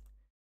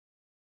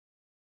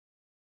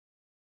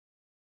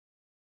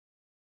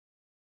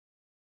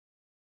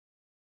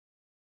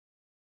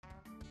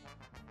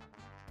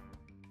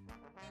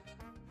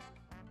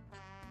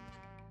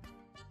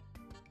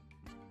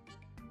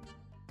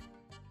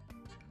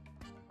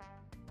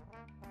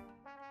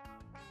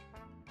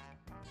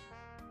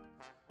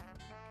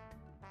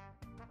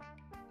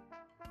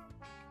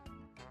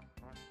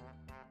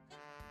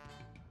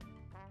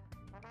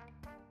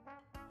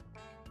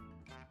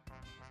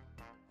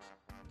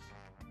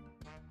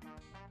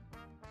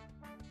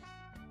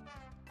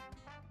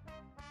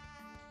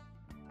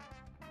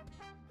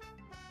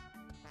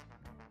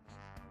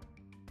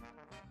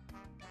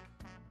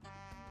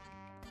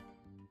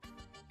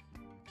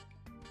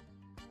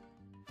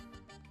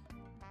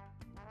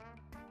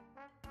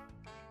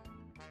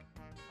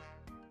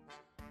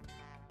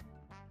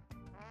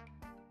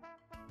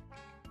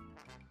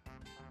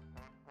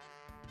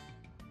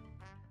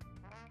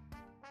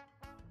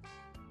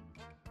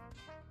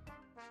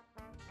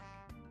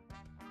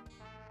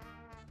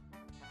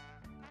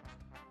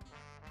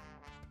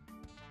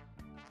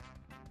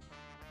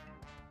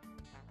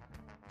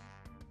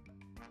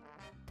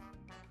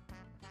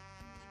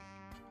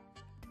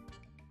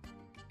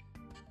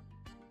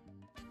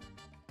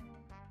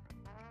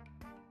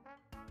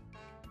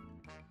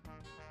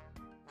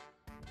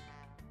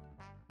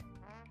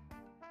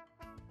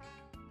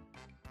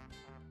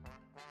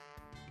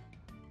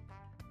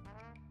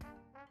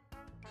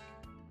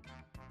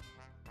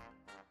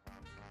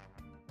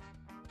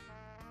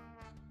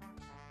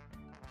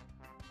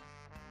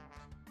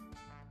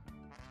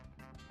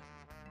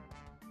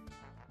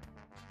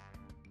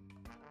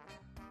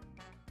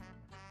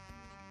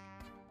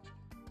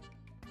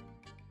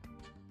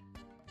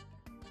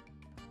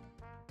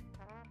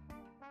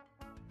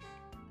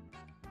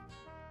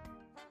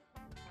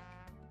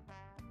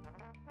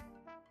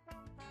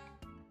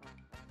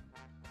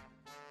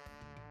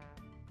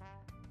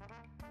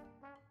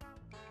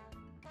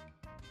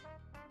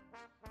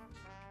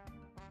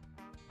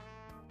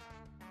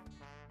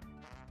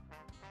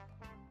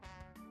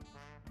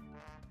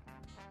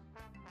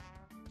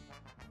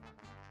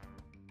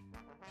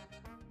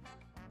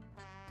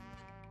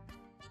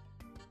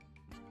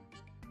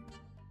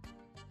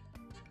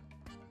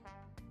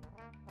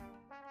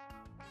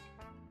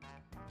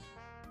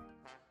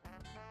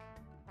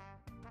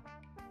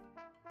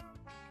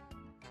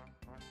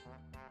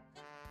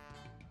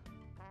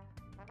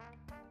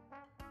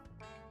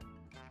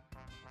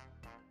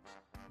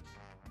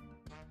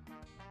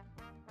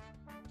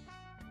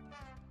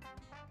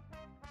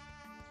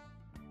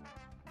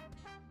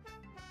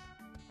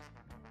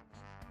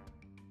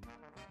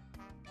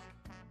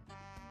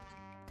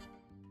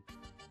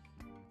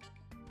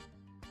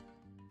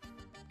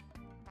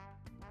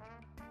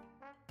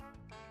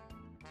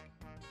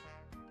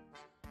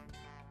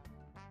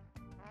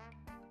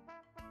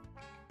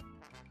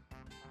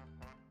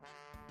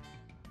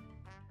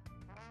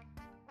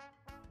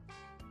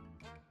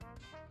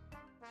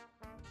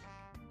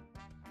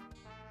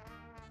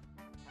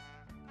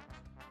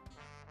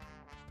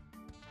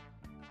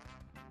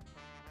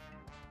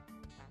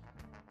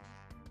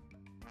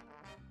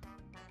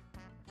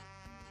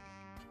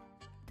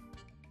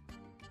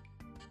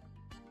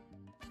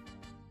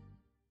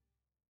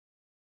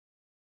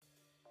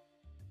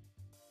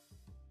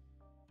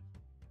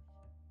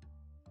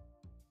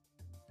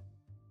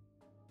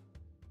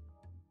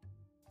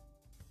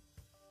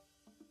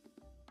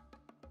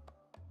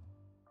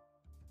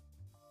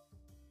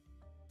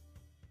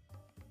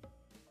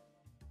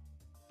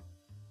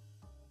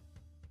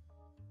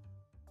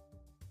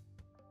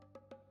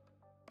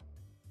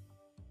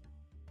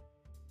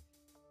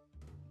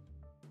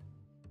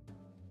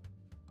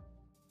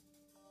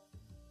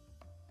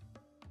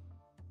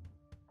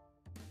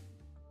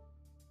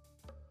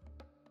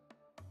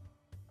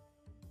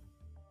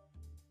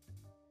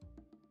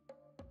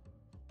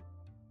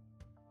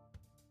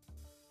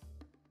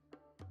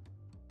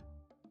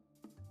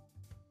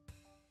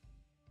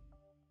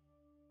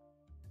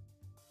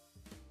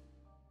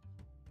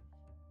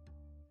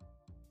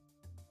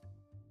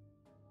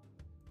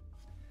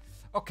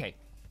 Okay.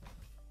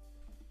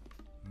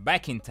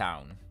 Back in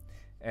town.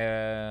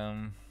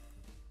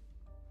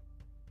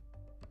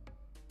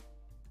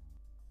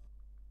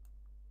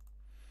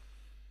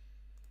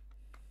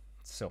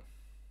 So.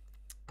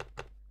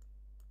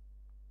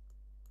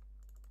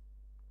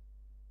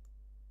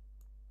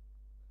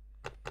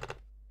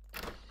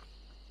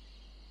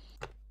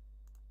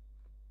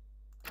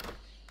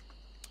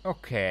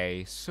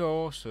 Okay,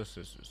 so.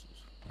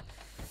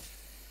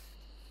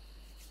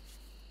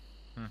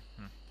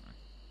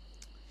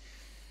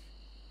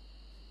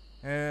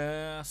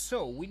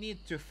 So we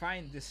need to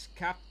find this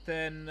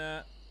captain.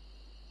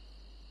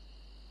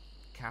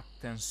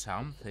 Captain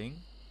something.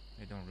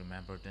 I don't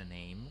remember the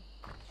name.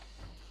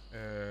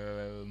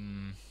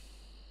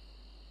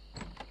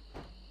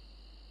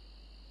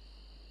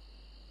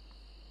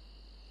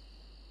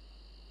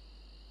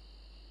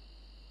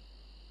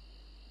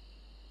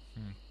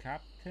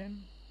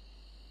 Captain.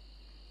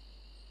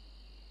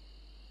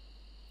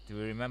 Do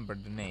you remember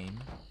the name?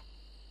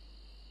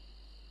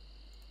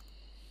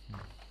 No.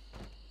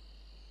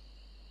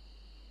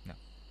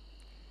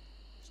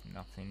 There's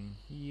nothing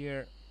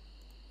here.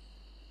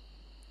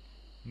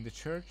 In the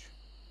church?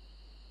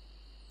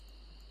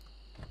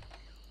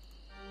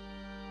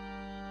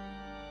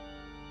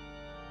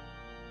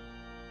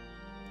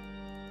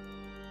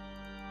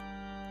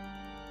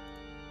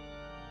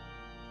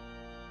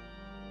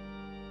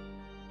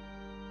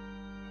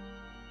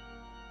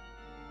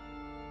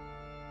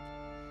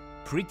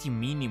 Pretty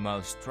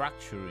minimal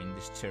structure in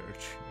this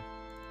church.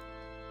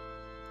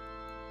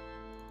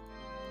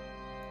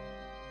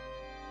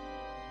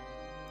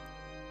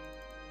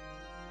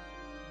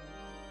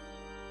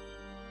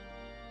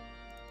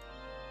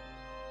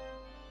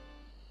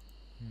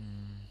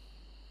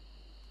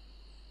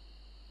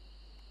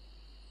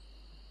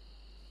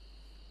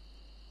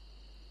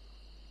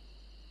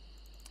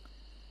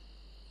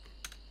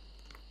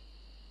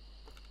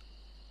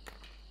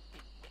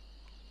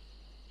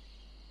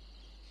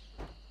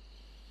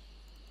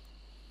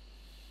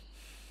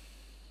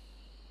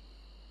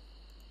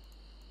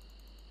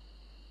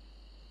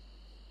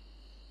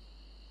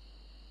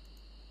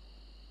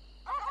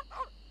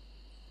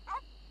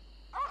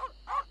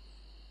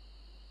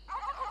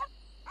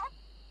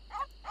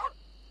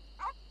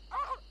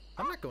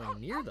 I'm not going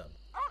near them.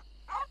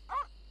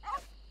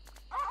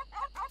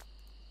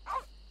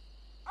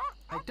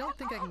 I don't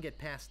think I can get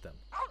past them.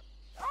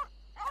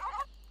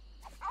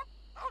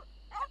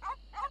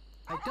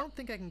 I don't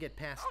think I can get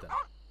past them.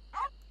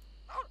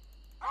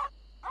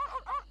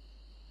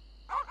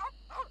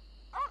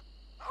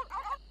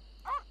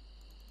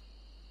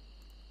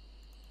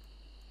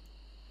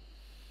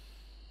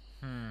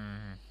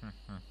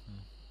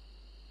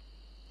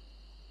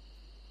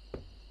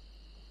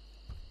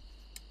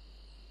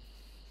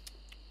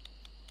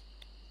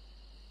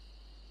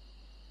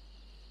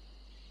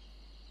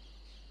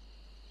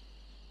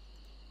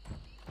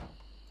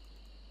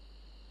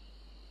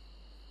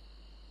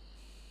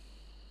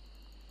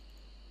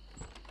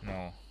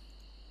 No,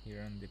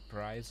 here on the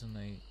prison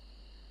I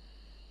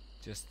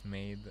just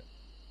made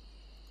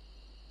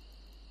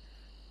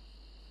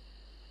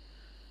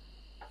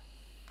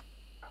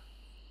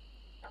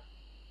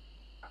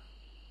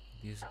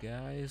these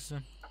guys.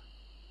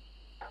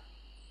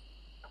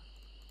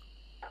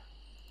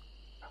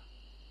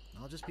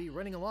 I'll just be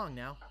running along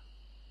now.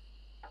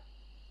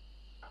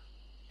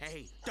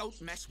 Hey,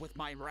 don't mess with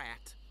my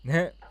rat.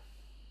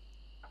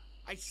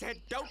 I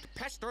said don't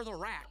pester the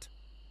rat.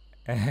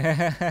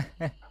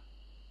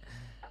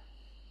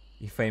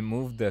 If I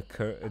move the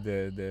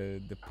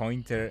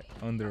pointer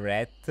on the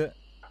rat,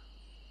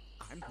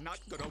 I'm not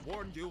gonna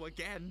warn you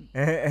again.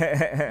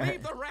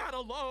 Leave the rat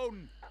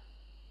alone.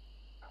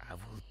 I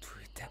will do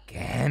it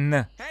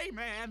again. Hey,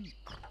 man.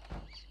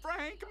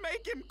 Frank,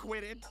 make him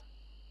quit it.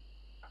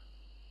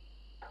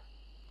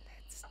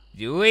 Let's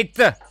do it.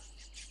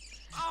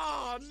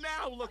 Oh,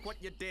 now look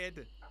what you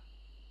did.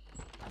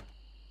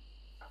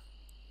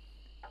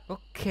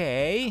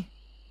 Okay.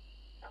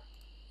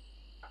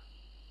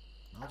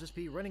 I'll just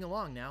be running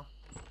along now.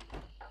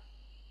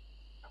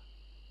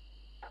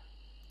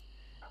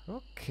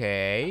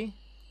 Okay.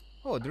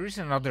 Oh, there is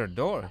another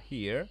door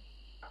here.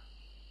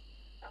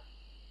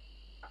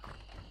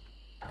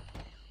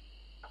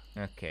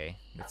 Okay,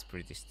 that's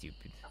pretty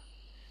stupid.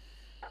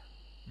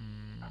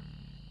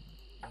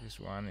 This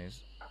one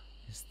is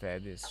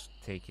instead is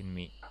taking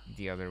me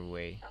the other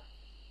way.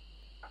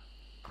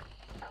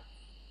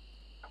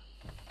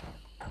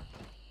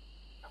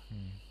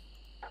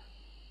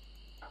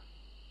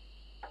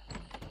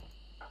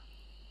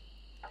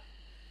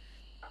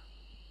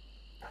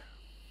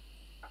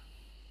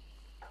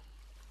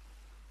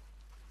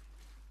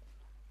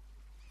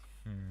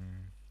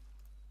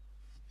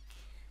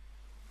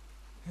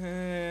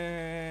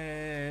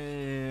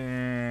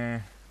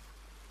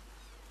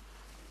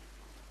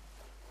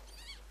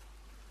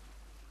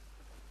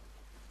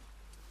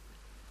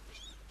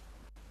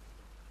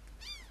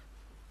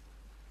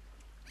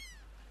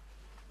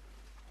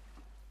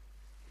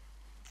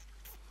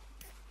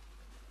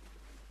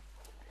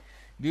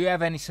 Do you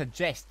have any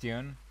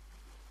suggestion?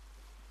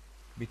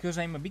 because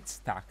I'm a bit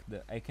stuck.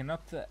 I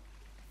cannot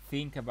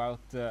think about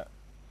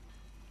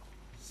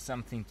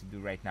something to do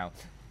right now.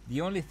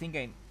 The only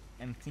thing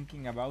I'm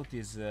thinking about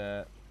is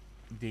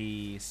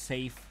the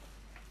safe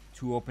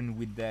to open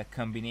with the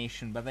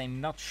combination, but I'm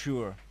not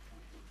sure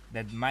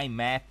that my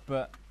map,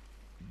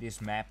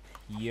 this map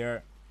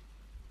here,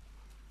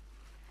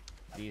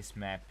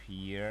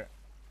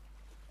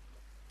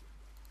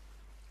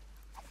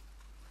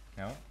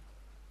 no?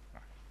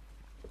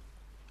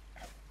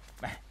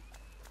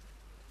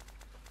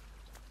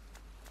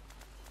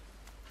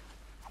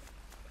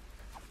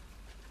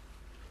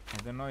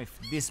 I don't know if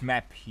this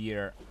map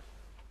here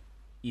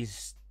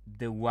is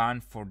the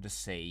one for the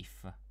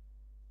safe.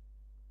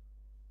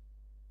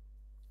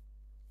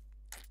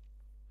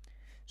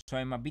 So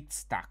I'm a bit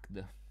stuck.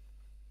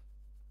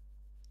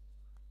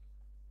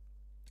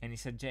 Any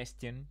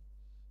suggestion?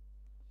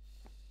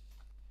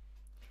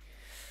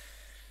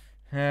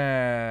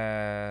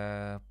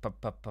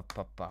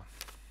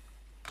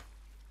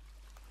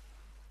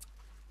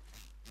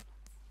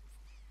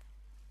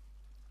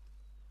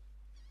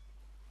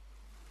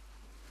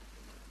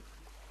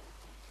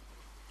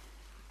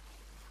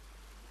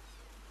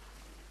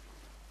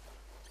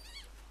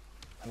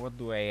 What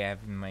do I have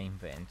in my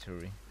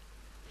inventory?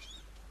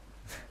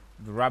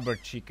 The rubber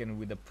chicken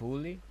with a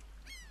pulley.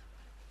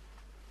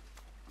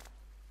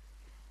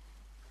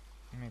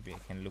 Maybe I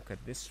can look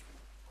at these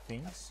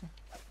things.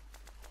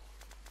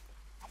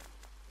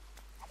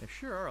 There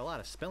sure are a lot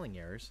of spelling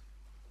errors.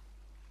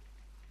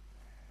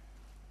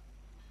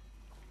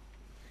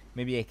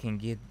 Maybe I can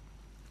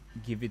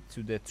give it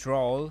to the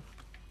troll.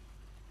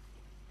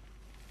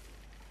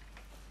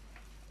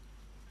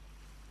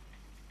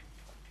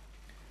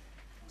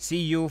 See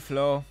you,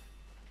 Flo.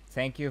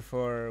 Thank you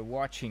for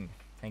watching.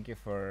 Thank you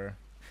for...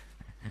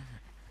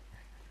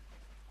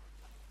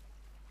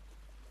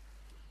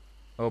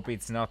 Hope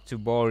it's not too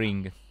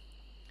boring.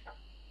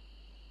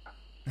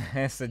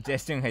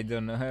 Suggestion, I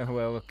don't know.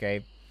 Well,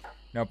 okay.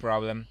 No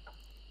problem.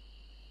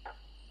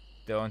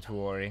 Don't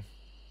worry.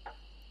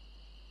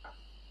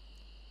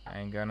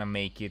 I'm gonna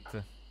make it.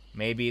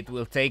 Maybe it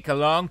will take a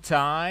long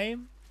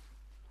time.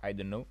 I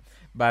don't know.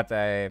 But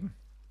I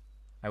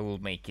will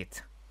make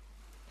it.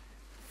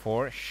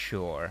 For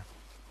sure.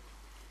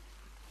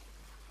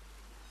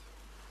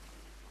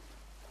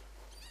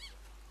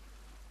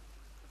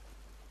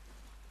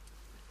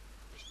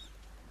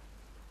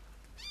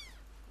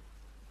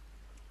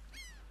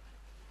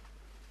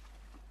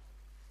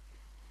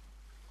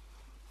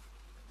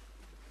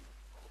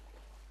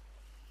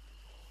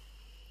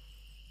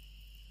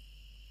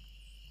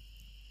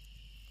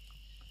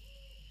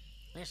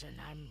 Listen,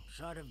 I'm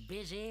sort of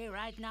busy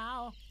right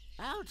now.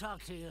 I'll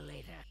talk to you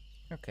later.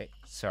 Okay,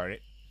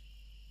 sorry.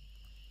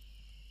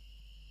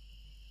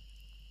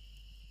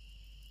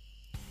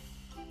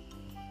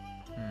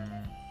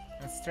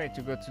 Let's try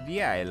to go to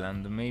the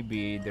island.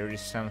 Maybe there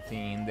is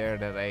something in there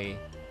that I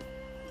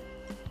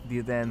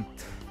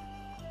didn't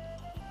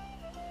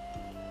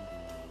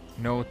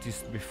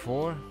notice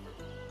before.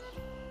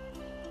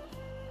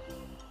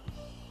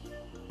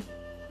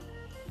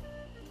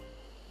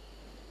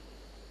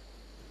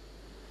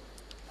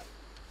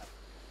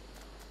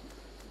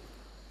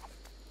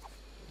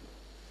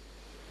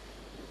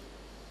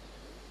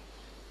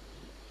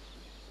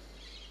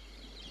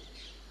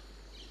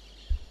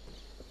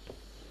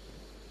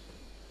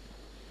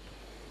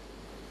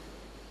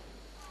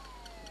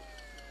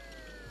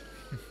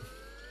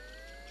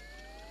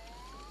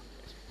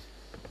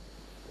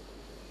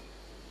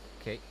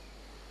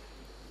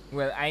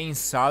 Well, I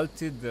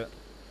insulted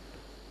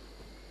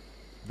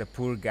the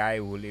poor guy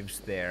who lives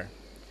there.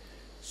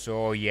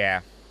 So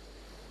yeah,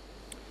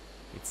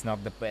 it's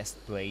not the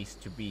best place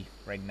to be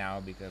right now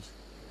because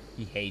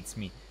he hates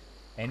me.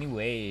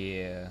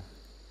 Anyway,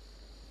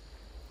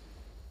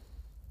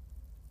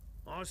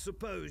 I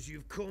suppose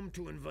you've come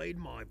to invade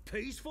my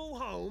peaceful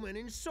home and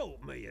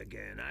insult me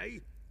again, eh?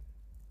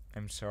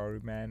 I'm sorry,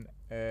 man.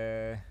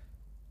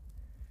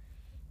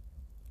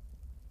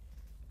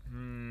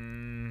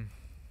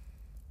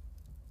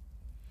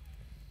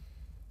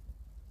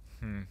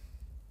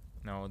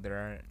 No, there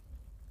are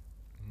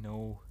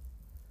no...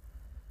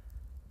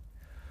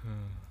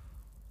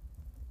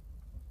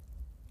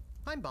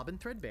 I'm Bobbin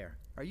Threadbare.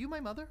 Are you my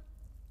mother?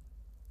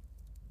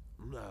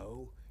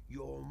 No,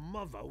 your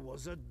mother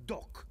was a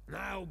duck.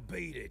 Now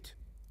beat it.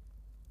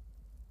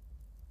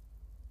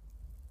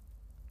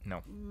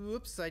 No.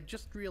 Whoops, I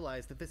just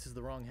realized that this is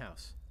the wrong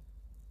house.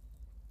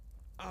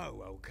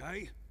 Oh,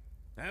 okay.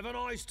 Have a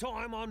nice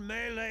time on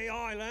Melee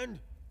Island.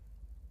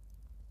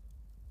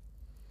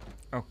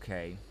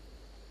 Okay.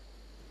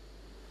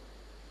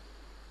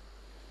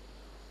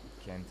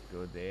 Can't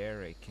go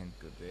there, I can't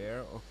go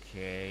there.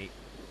 Okay.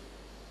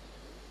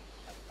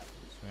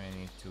 So I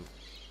need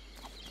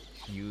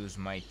to use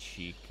my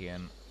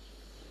chicken.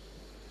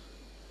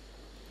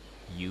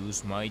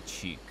 Use my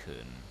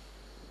chicken.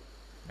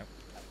 Nope.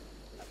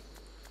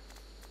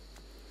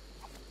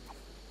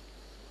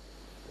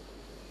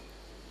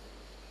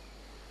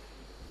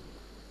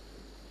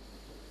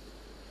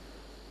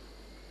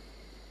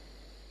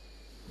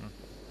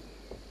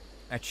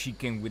 A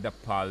chicken with a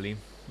pulley.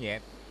 Yeah,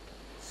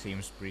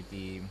 seems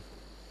pretty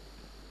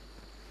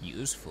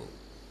useful.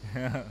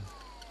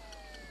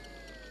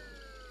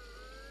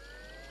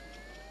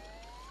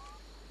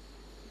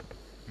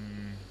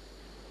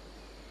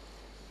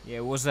 Yeah,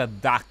 it was a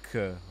duck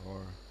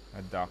or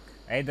a duck.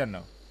 I don't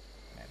know.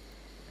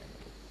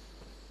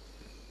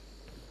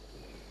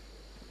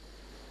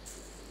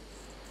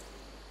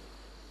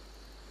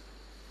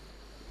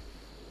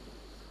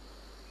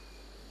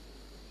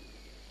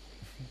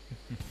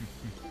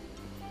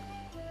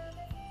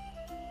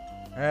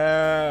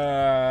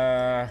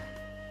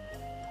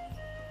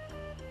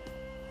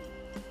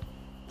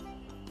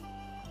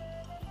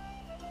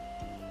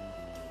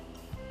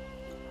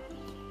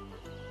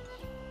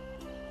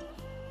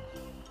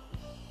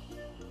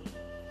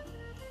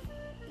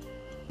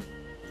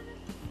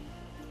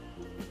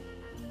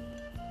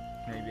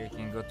 Maybe I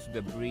can go to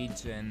the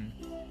bridge and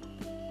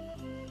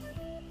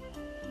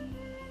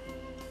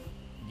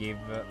give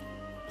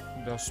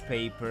those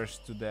papers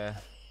to the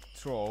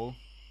troll.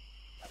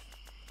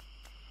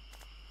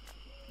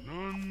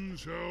 None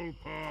shall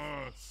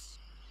pass.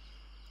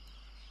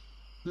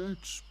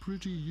 That's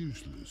pretty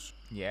useless.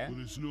 Yeah?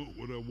 But it's not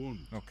what I want.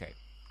 Okay.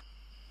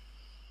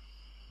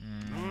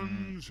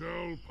 None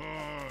shall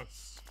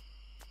pass.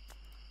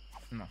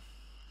 No.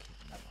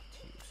 Not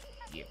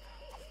use. Give.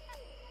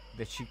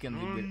 The chicken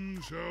with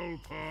None shall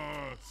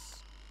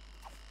pass.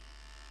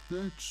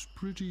 That's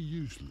pretty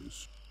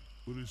useless.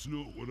 But it's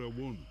not what I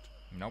want.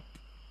 Nope.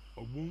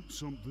 I want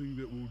something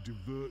that will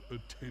divert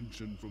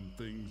attention from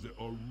things that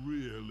are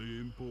really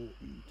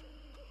important.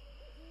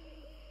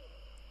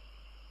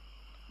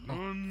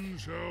 None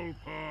shall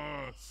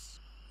pass.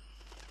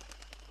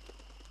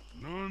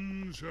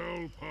 None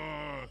shall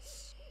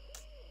pass.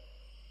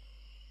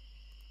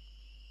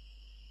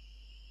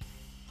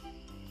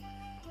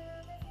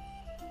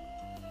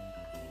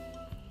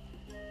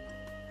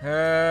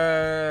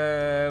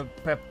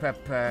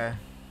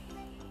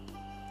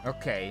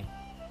 Okay.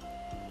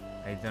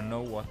 I don't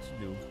know what to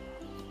do.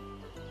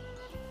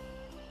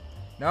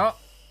 No.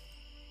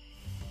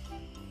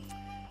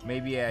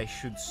 Maybe I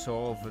should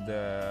solve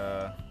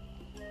the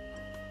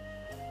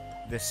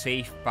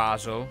safe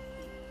puzzle.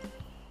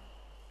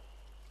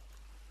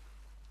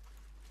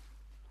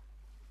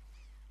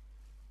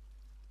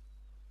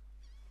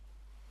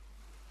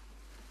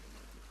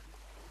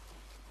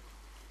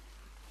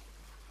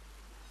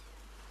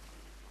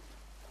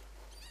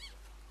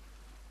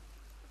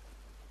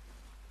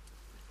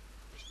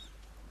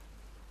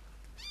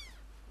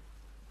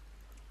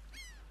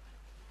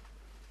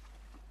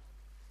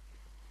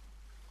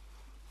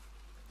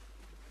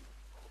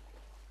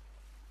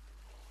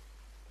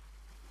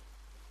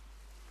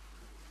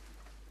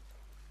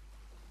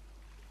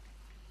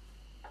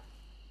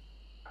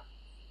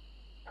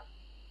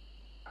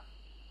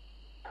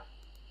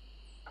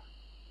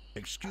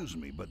 Excuse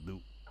me, but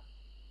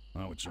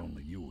oh, it's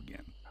only you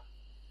again.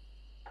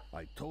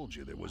 I told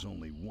you there was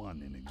only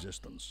one in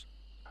existence.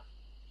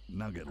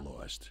 Now get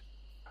lost.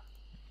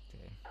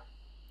 Okay.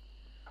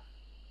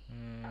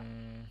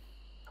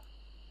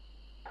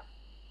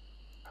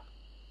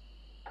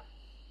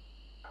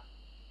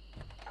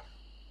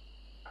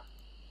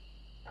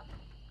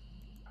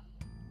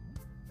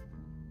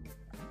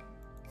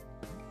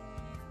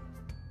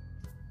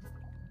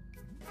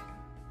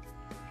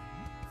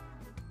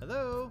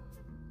 Hello?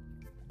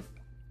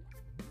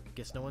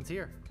 Guess no one's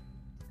here.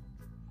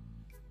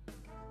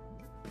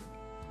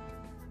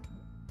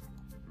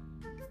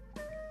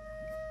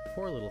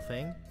 Poor little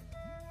thing.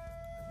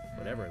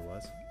 Whatever it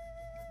was.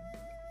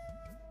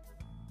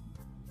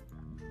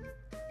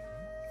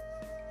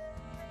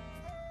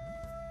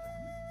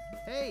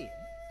 Hey!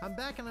 I'm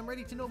back and I'm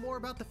ready to know more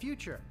about the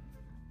future.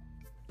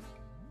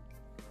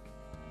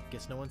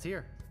 Guess no one's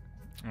here.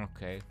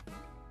 Okay.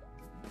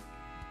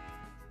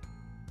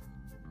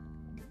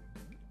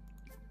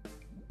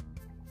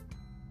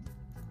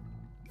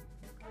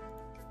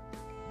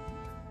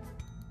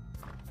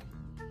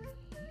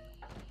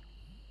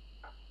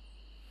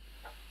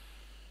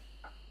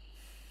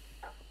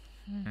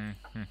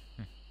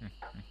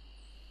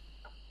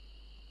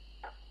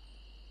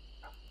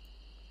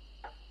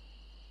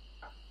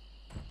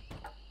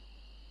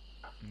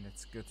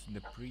 Let's go to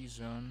the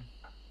prison.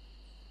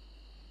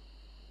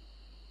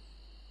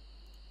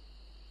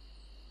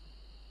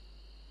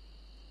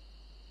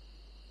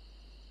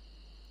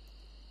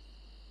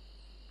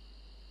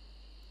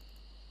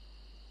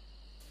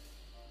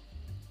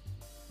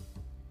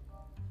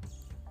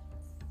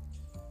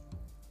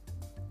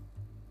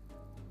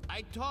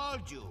 I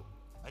told you.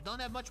 I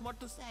don't have much more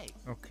to say.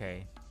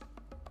 Okay.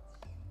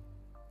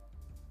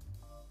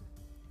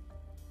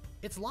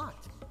 It's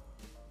locked.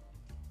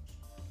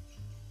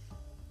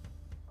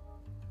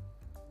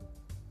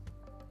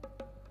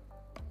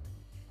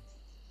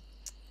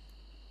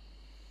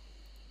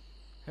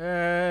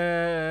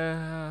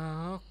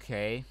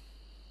 Okay.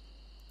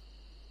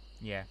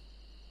 Yeah.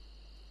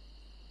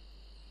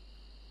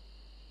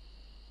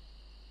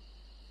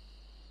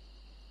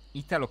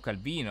 Italo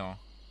Calvino.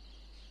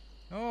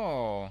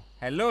 Oh,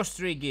 hello,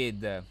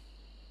 Strigid.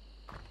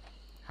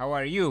 How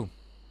are you?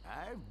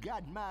 I've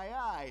got my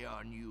eye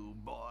on you,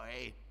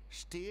 boy.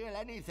 Steal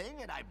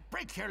anything and I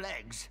break your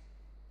legs.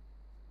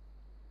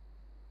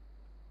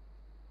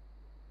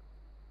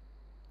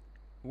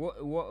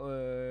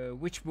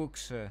 Which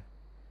books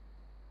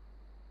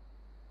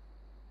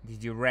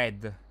did you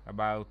read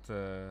about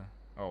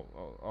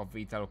of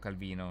Italo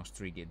Calvino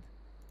Strigid?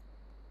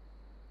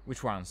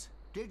 Which ones?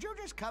 Did you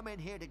just come in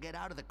here to get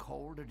out of the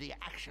cold, or do you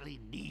actually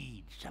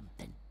need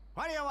something?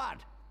 What do you want?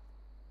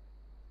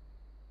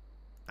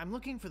 I'm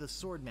looking for the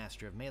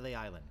Swordmaster of Melee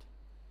Island.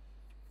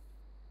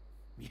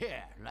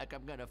 Yeah, like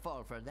I'm gonna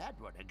fall for that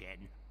one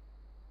again.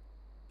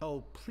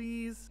 Oh,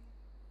 please.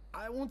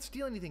 I won't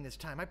steal anything this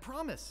time, I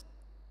promise.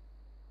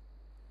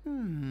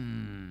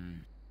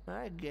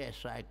 I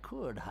guess I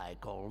could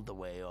hike all the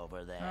way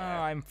over there.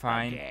 Oh, I'm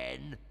fine.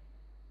 Again.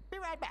 Be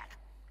right back.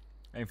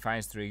 I'm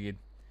fine, Strigid.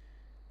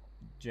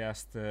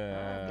 Just,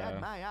 I've got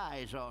my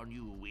eyes on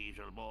you,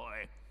 weasel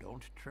boy.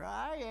 Don't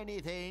try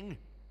anything.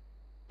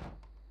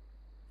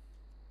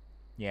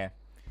 Yeah.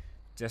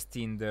 Just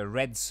in the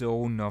red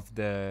zone of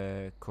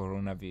the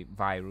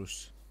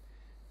coronavirus.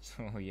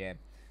 So, yeah.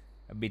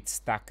 A bit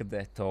stuck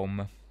at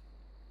home.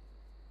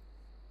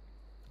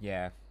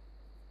 Yeah.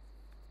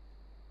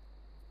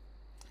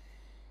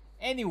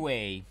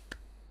 Anyway.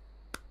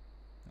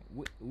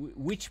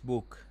 Which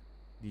book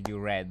did you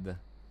read,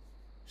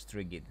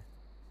 Strigid?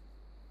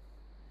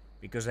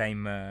 Because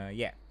I'm,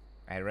 yeah,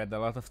 I read a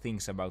lot of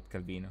things about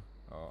Calvino,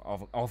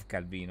 of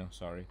Calvino,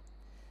 sorry.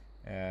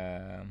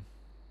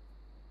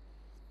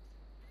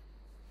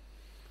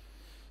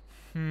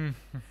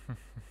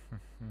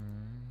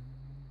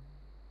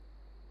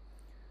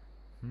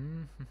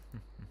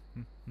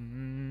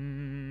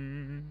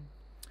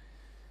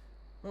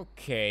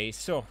 Okay,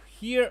 so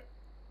here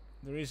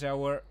there is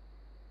our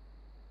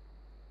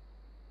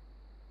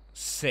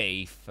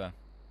safe.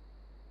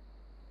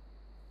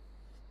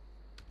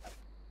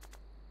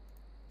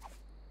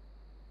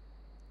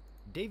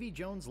 Davy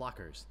Jones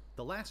Lockers.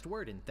 The last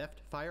word in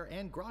theft, fire,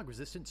 and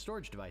grog-resistant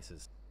storage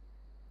devices.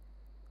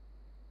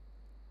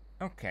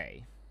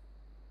 Okay.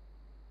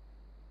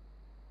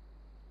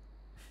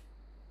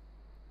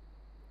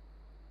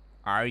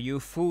 Are you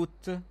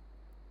foot?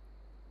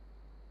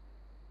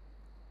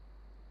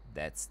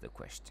 That's the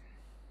question.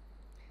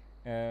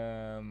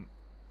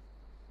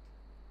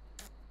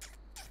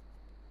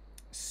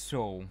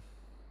 So,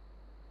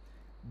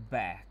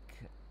 back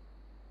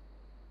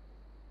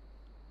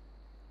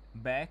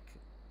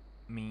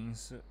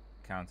means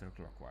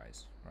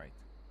counterclockwise, right?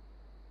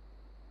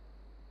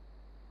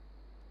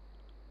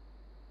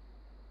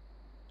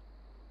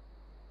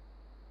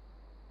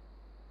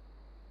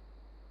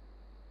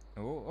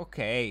 Oh,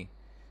 okay.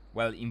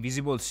 Well,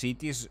 Invisible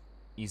Cities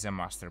is a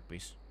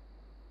masterpiece.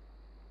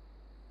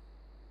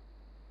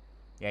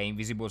 Yeah,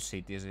 Invisible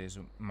Cities is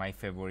my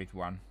favorite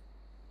one.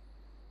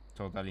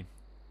 Totally.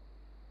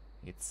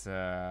 It's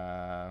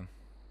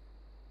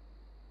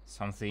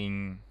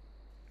something,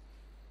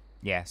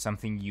 yeah,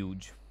 something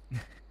huge.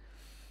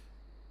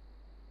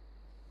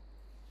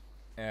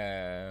 But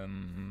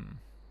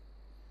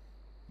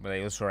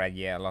I also read,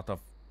 yeah, a lot of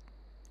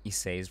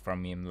essays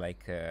from him,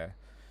 like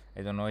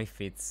I don't know if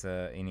it's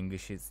in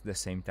English it's the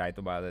same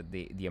title, but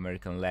the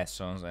American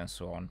Lessons and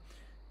so on.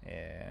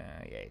 Yeah,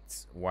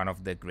 it's one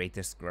of the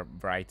greatest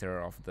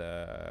writer of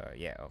the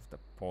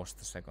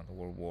post Second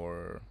World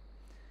War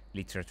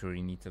literature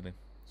in Italy.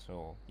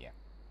 So yeah.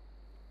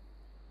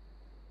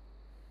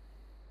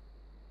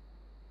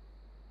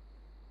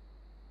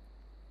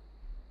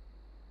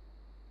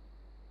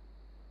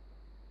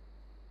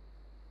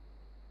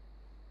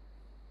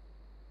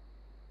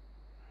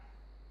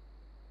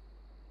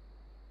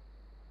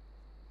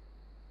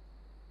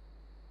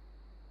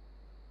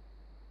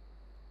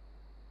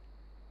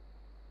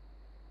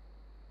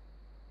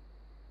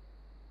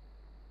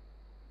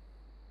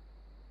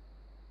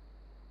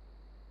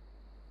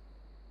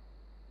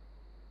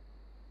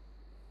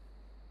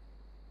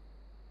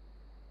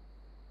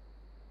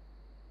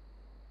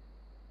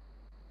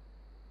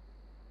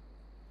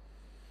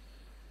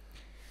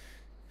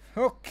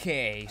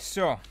 Okay,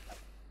 so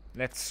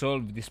let's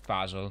solve this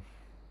puzzle.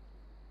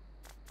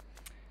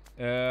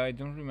 I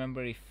don't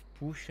remember if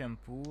push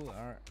and pull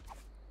are...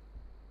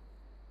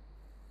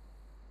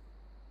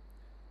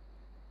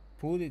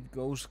 Pull, it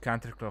goes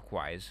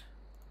counterclockwise.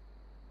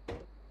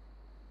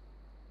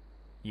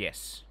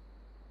 Yes.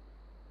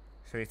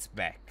 So it's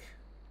back.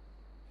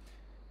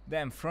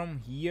 Then from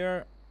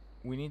here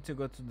we need to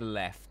go to the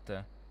left.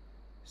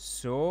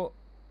 So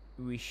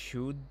we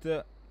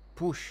should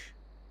push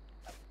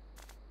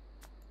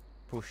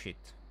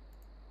it.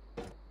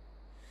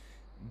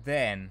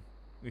 Then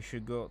we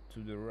should go to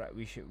the right.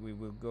 We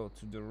will go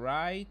to the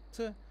right.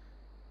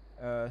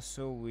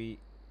 So we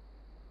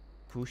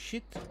push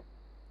it.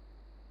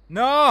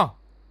 No!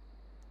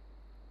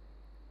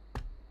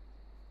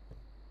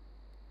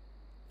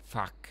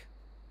 Fuck.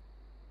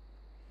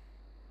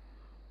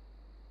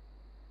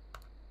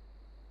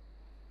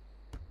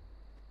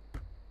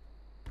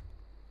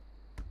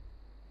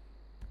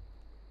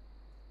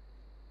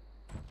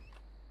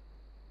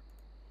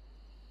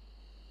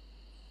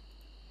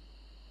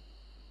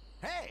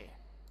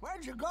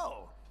 Where'd you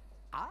go?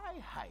 I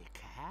hike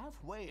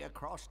halfway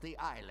across the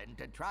island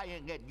to try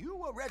and get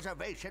you a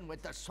reservation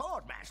with the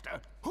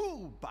Swordmaster,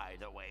 who, by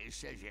the way,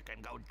 says you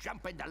can go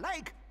jump in the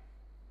lake.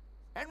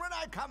 And when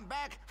I come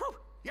back, whew,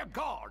 you're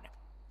gone.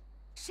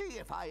 See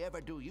if I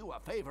ever do you a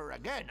favor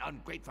again,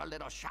 ungrateful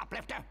little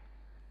shoplifter.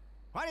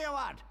 What do you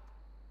want?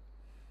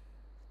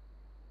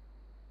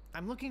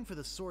 I'm looking for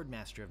the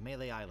Swordmaster of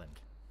Melee Island.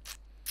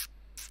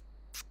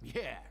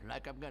 Yeah,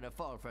 like I'm gonna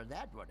fall for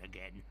that one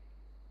again.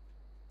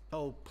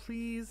 Oh,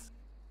 please.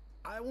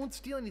 I won't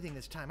steal anything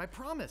this time, I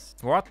promise.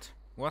 What?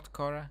 What,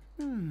 Cora?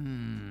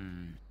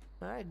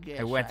 I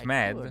guess went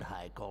mad. Could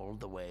hike all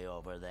the way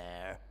over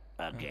there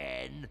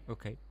again.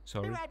 Okay,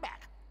 sorry. Be right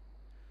back.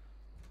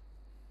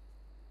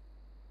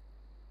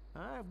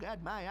 I've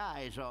got my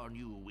eyes on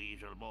you,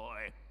 Weasel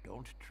Boy.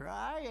 Don't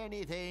try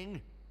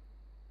anything.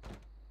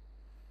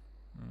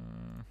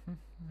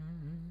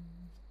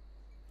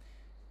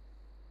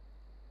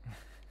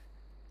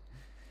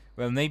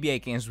 Well, maybe I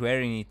can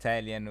swear in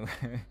Italian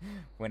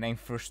when I'm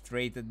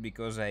frustrated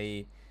because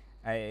I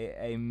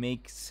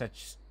make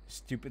such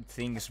stupid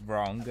things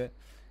wrong,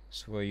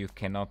 so you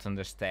cannot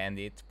understand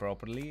it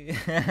properly.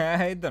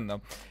 I don't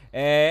know.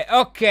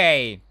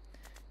 Okay,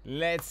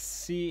 let's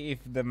see if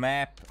the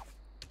map.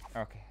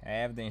 Okay, I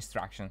have the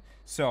instruction.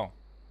 So,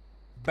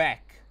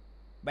 back.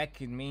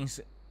 It means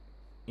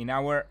in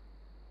our.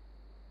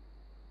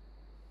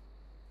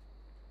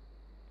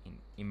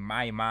 In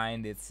my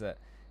mind, it's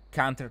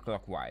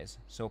counterclockwise.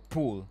 So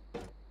pull.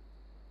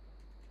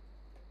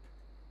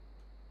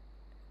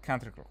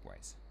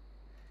 Counterclockwise.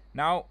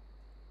 Now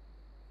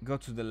go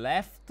to the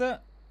left.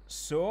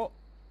 So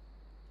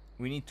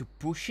we need to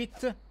push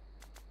it.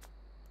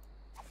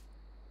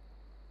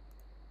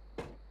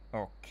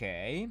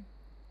 Okay.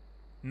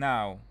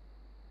 Now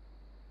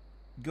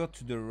go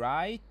to the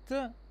right.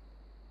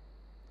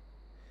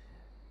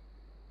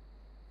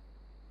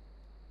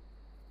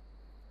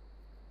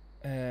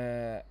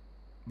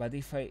 But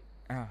if I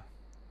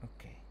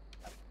okay.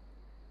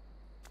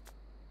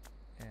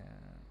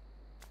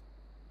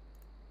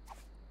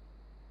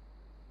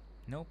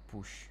 No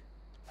push.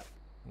 I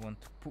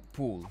want to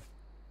pull.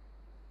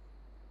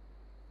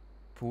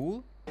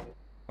 Pull.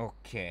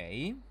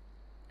 Okay.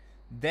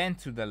 Then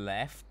to the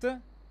left.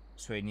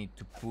 So I need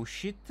to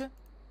push it.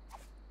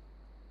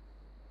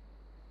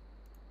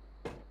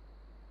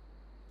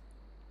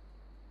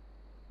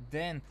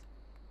 Then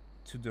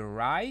to the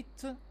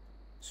right.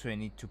 So I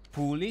need to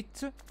pull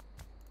it.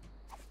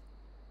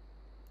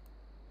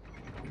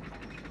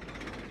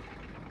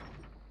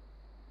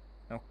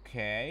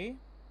 Okay.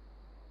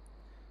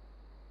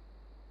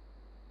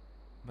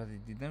 But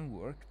it didn't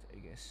work, I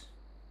guess.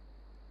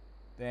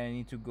 Then I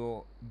need to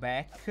go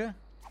back.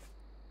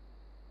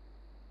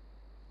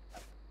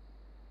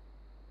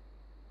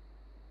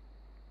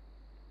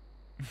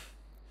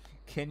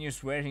 Can you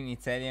swear in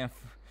Italian?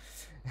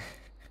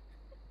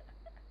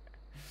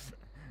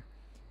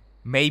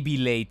 Maybe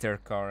later,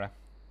 Cora.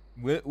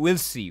 We'll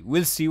see.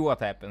 We'll see what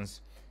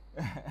happens.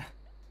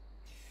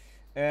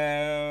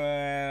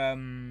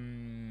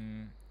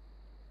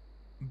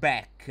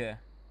 Back.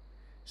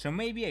 So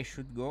maybe I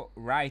should go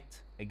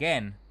right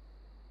again.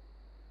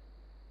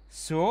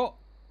 So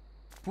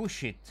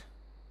push it.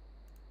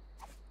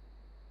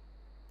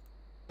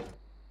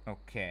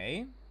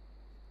 Okay.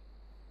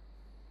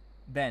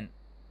 Then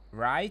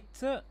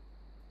right.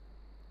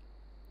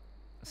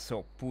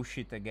 So push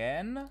it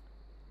again.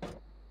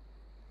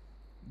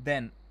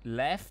 Then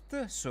left,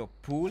 so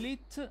pull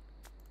it.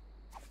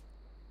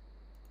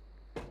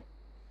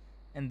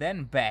 And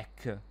then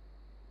back.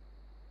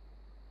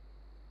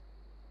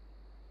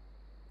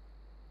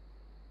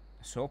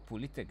 So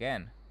pull it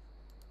again.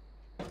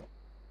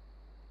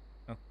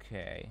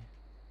 Okay.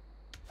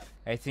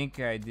 I think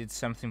I did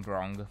something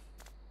wrong.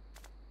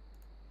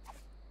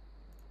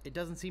 It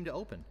doesn't seem to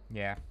open.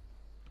 Yeah.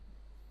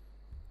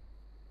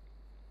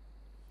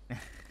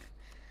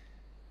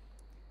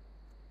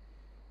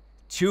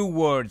 Two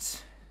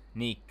words,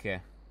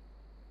 Nick.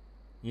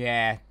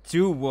 Yeah,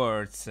 2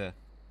 words.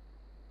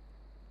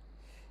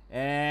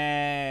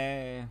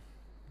 Yeah.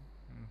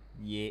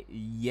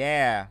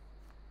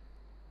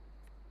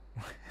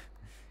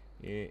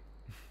 It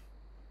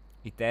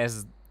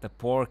has the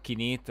pork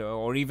in it,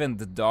 or even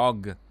the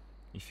dog,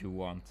 if you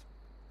want.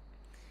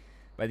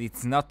 But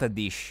it's not a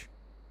dish.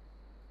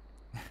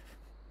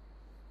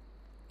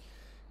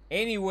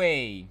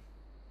 Anyway.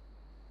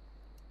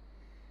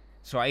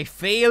 So I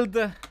failed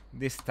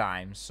this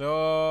time.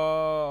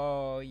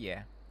 So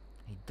yeah.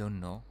 I don't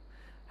know.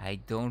 I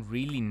don't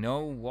really know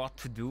what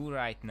to do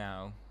right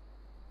now.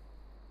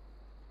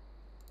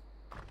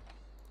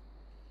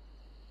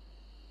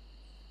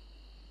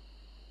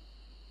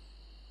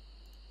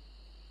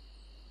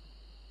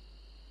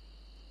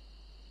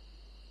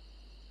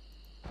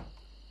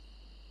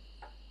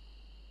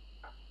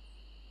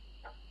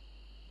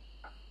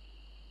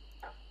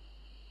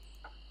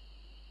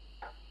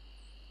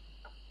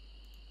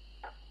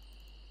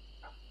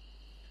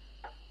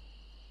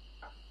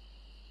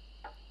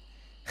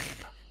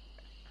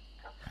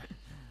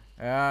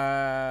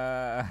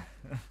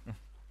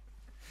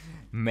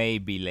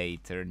 Maybe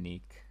later,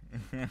 Nick.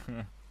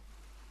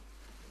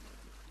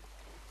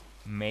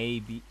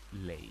 Maybe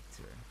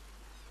later.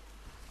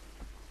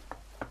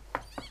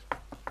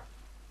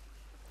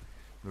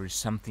 There is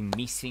something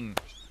missing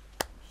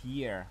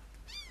here.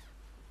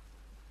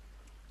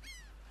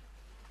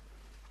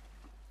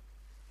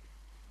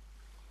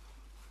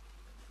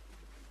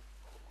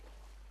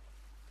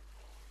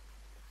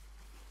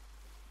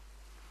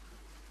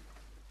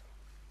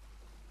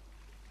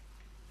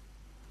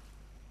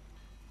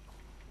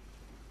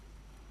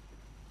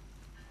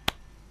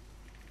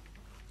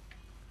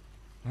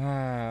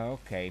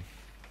 Okay.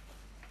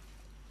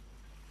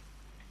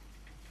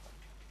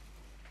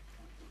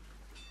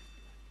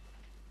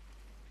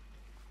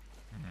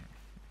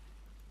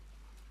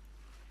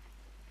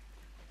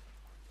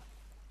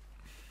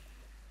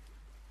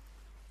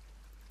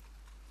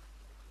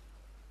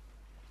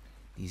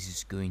 This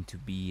is going to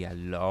be a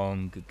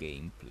long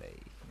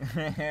gameplay.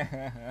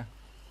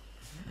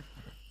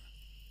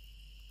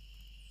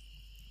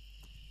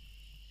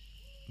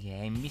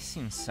 Yeah, I'm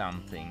missing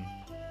something,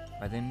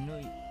 but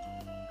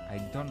I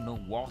don't know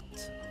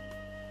what.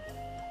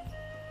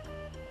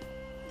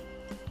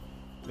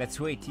 Let's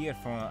wait here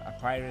for a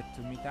pirate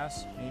to meet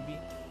us, maybe?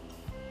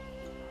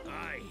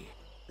 Hey,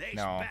 this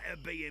No. better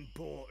be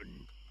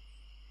important.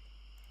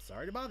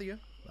 Sorry to bother you.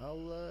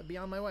 I'll be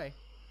on my way.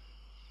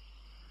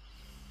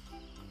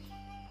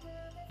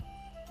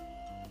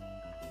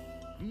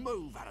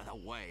 Move out of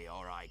the way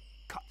or I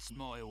cuts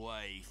my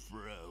way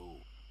through.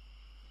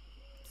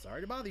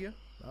 Sorry to bother you.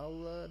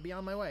 I'll be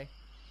on my way.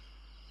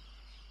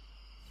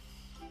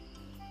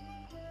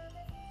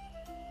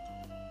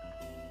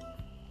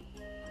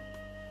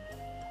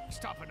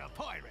 Stopping a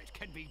pirate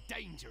can be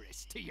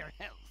dangerous to your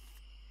health.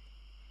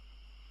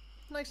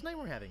 Nice night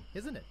we're having,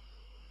 isn't it?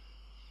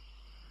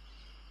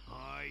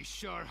 I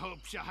sure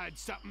hopes you had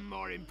something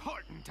more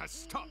important to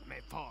stop me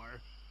for.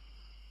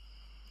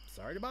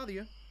 Sorry to bother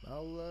you.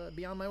 I'll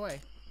be on my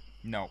way.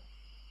 No.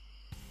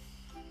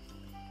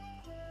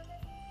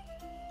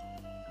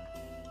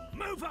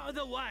 Move out of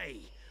the way,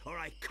 or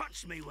I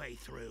cuts me way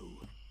through.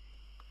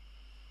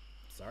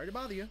 Sorry to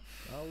bother you.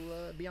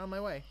 I'll be on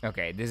my way.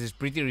 Okay, this is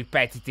pretty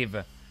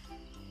repetitive.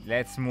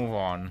 Let's move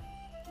on.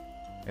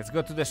 Let's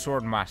go to the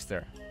Sword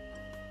Master.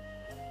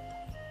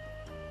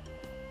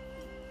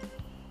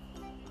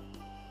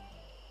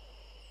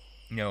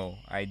 No,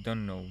 I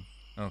don't know.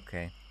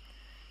 Okay.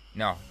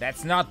 No,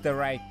 that's not the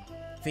right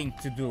thing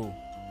to do.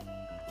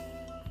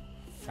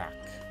 Fuck.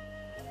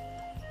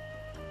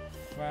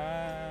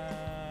 Ah.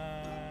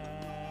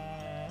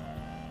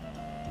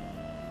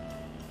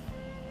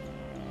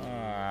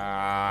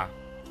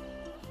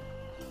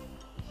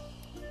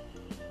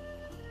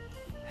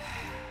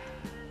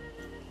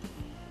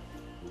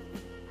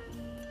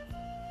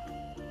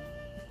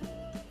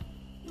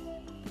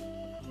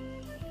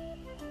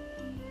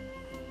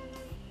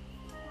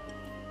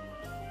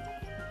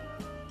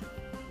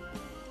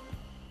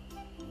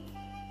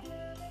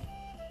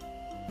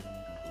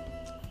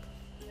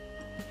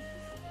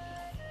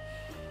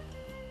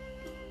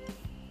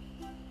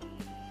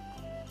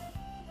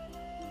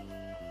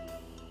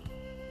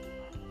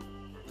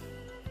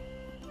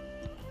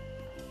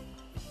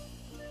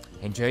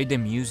 Enjoy the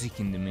music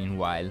in the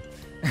meanwhile.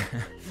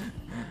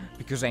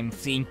 Because I'm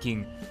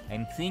thinking,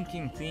 and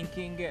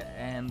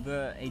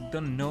I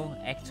don't know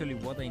actually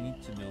what I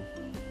need to do.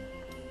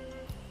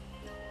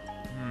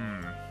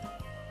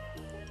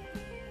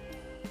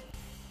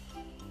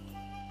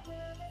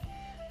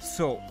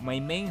 So, my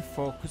main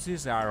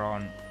focuses are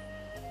on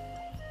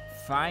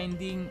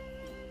finding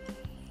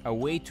a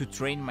way to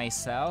train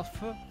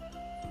myself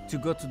to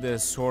go to the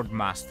Sword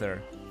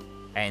Master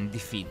and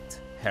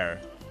defeat her.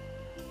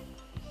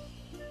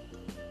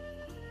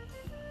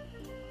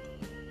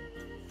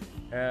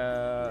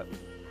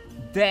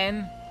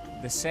 Then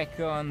the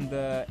second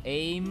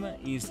aim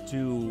is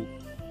to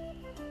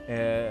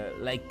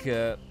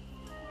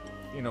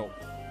you know,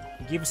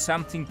 give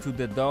something to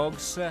the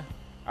dogs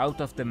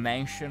out of the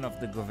mansion of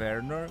the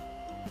governor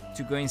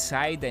to go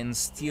inside and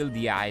steal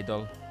the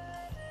idol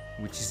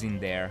which is in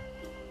there.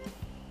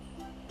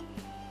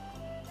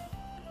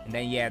 And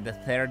then yeah, the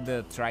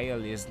third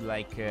trial is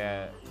like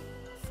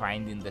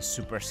finding the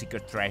super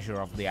secret treasure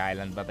of the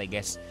island, but I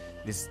guess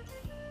this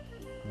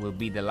will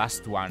be the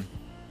last one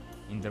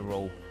in the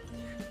row.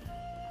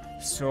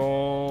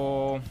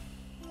 So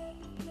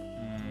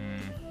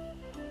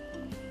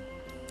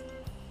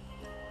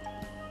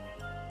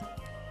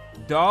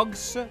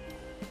dogs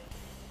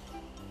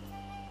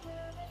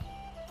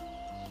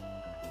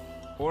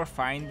or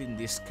finding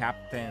this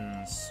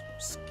captain's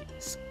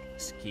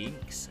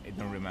skinks, I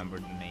don't remember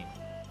the name.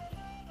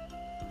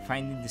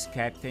 Finding this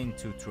captain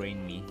to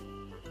train me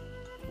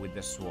with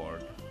the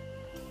sword.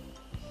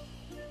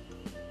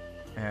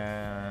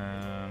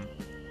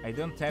 I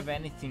don't have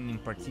anything in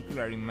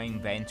particular in my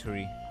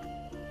inventory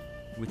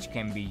which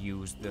can be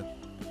used.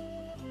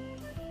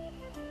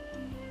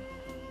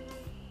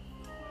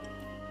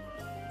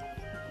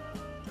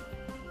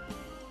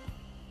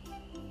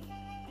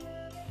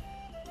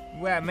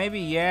 Well, maybe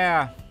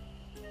yeah.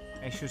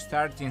 I should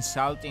start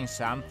insulting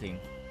something.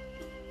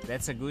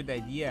 That's a good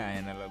idea,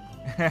 Analog.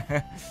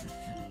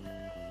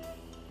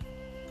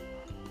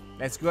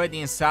 Let's go ahead and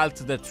insult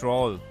the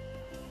troll.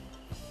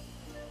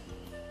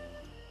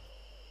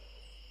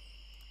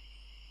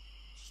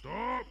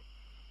 Stop!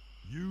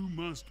 You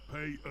must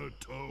pay a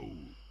toll.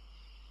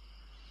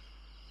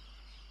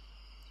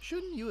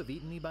 Shouldn't you have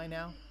eaten me by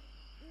now?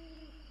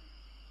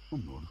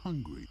 I'm not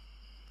hungry.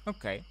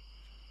 Okay.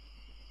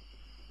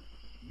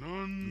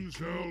 None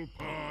shall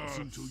pass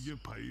until you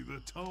pay the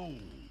toll.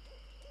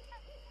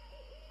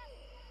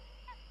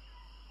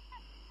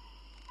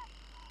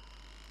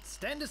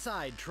 Stand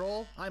aside,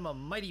 troll. I'm a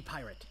mighty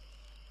pirate.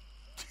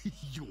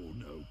 You're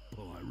no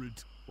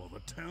pirate. While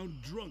the town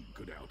drunk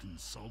could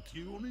out-insult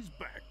you on his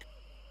back.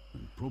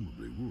 And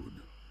probably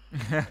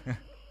would.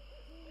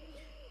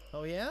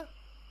 Oh, yeah?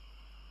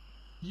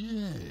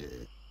 Yeah.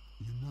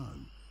 You know,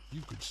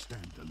 you could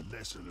stand a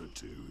lesson or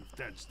two if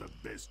that's the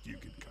best you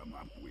could come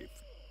up with.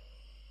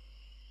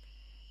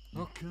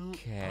 You can't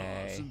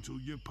pass until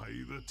you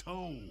pay the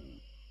toll.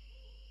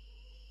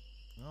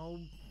 Oh,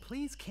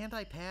 please, can't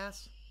I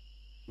pass?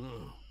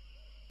 Oh,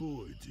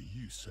 boy, do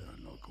you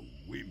sound like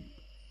a wimp.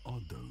 I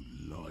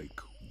don't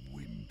like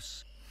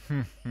wimps.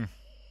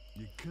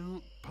 You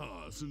can't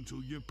pass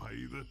until you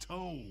pay the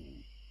toll.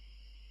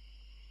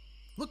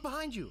 Look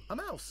behind you, a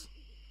mouse.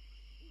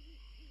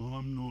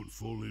 I'm not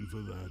falling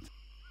for that.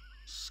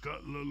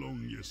 Scuttle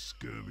along, you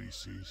scurvy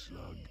sea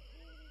slug.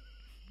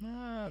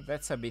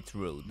 That's a bit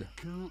rude. You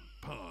can't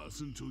pass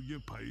until you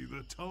pay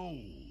the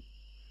toll.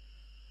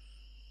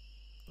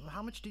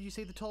 How much did you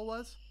say the toll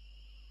was?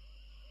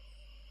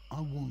 I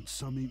want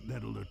something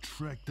that'll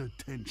attract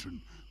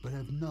attention, but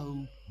have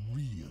no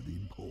real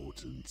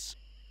importance.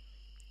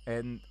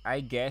 And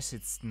I guess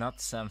it's not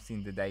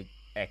something that I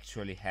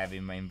actually have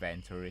in my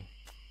inventory.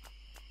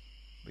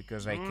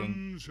 Because I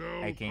can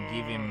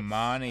give him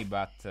money,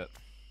 but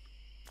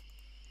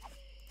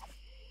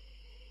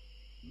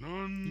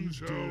none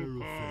shall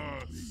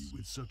offend me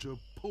with such a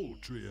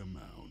paltry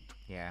amount.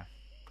 Yeah.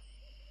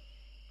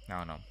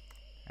 No.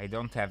 I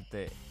don't have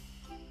the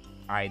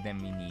item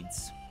he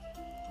needs.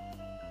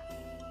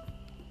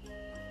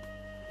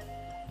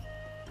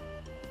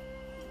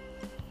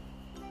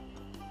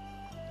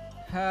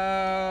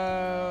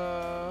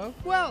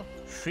 Well,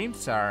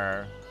 shrimps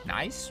are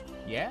nice.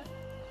 Yeah,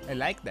 I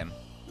like them.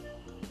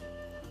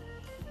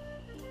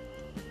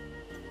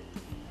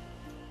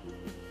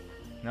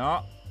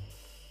 No.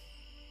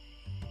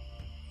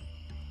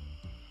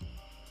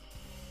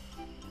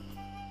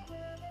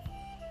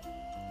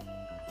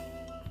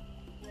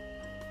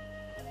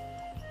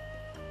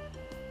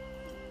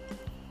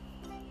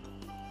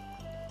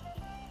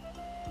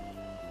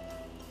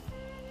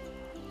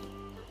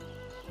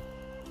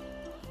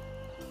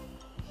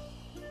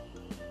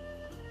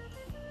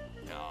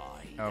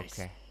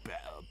 Okay.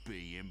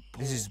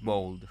 This is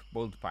bold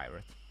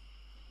pirate.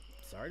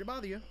 Sorry to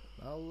bother you.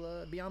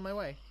 I'll be on my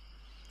way.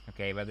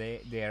 Okay, but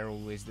they are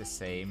always the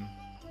same.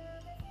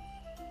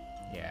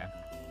 Yeah.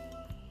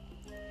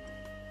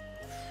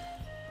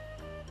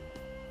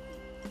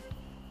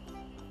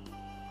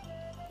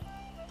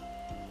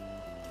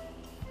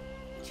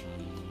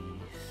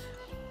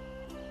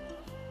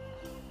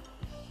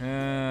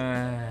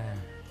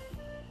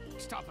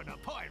 Stopping a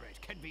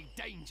pirate can be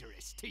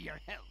dangerous to your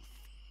health.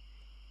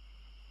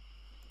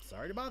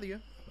 Sorry to bother you.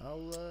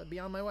 I'll be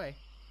on my way.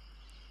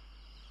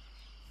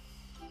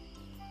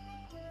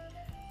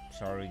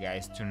 Sorry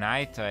guys,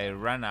 tonight I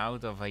ran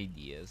out of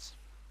ideas.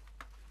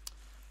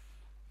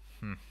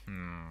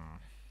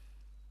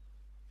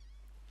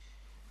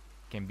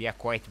 Can be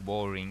quite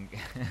boring.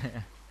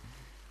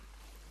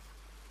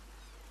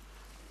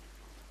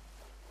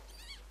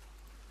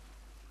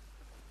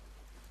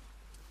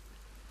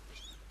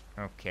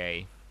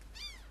 Okay.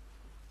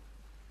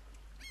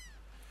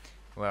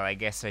 Well, I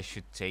guess I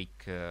should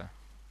take a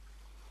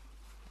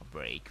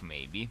break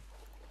maybe.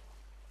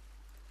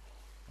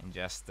 And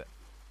just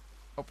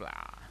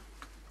Hopla.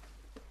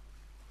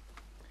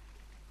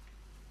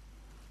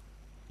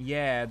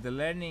 Yeah, the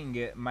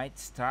learning might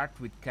start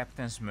with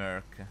Captain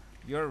Smirk.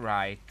 You're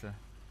right.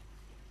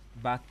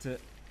 But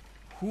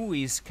who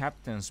is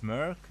Captain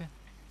Smirk?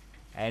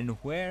 And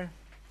where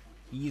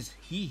is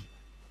he?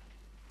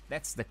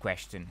 That's the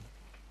question.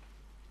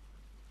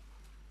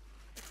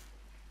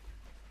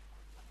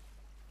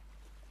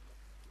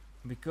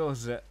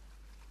 Because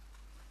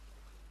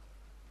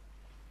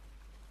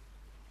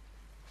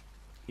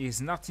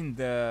he's not in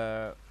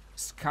the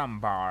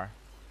scum bar.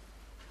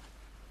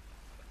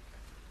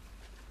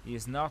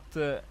 He's not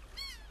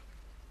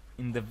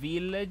in the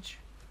village.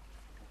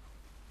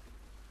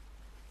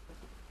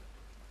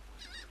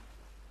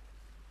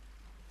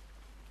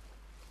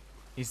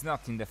 He's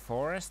not in the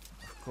forest,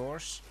 of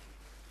course.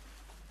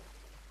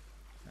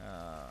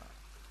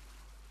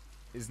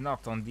 He's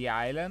not on the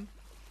island.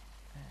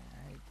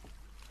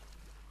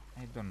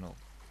 I don't know.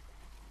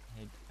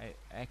 I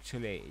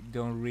actually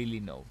don't really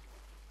know.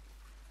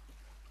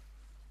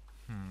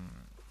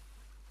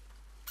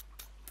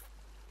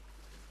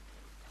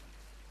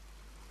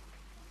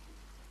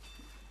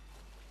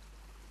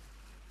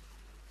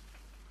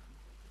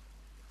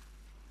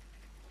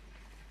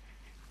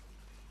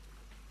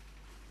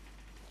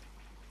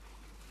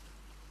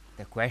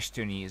 The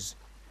question is,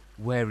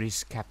 where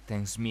is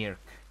Captain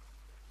Smirk?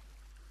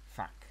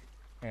 Fuck.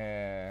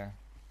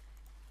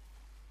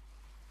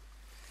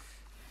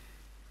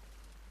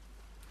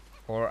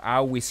 Or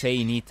how we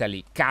say in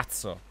Italy,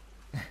 cazzo.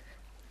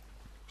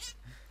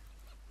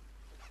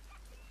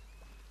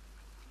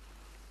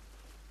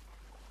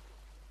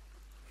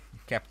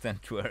 Captain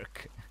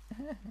Twerk.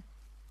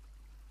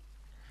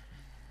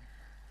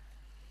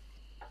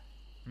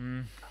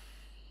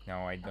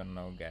 No, I don't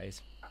know,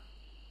 guys.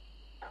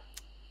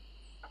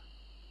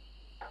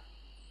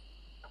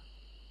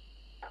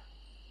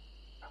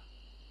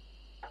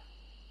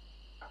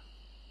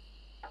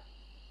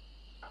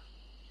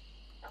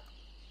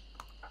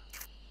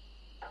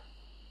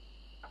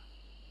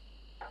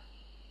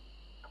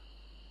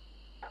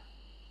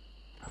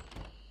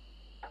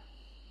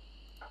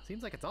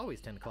 Seems like it's always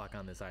 10 o'clock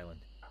on this island.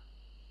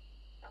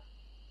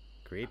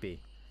 Creepy.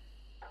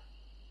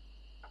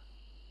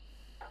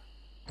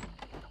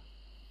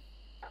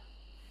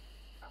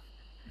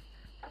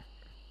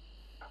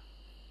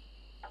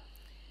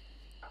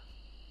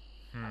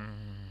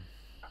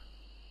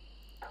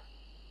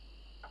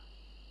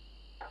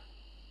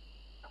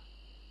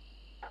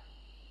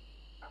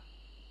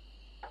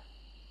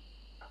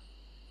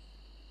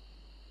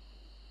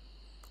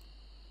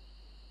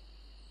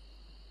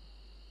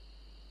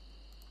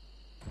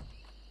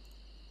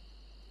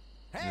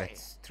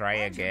 Let's try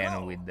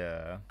again with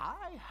the...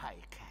 I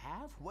hike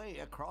halfway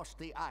across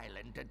the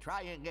island to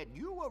try and get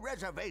you a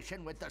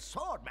reservation with the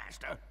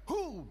Swordmaster,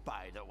 who,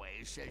 by the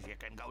way, says you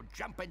can go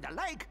jump in the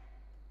lake.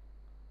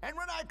 And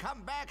when I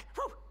come back,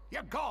 whew,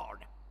 you're gone.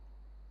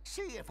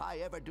 See if I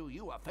ever do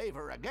you a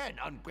favor again,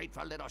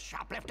 ungrateful little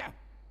shoplifter.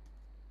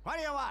 What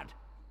do you want?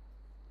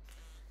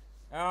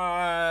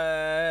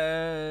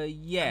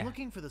 Yeah. I'm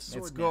looking for the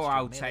Swordmaster. Let's go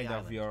outside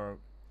of your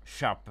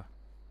shop.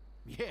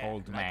 Yeah,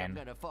 old like man. I'm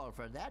gonna fall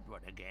for that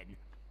one again.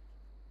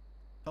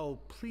 Oh,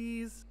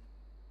 please.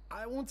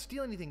 I won't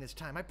steal anything this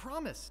time, I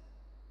promise.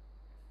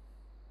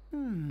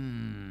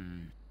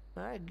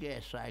 I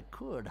guess I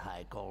could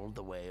hike all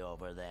the way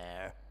over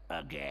there.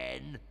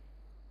 Again.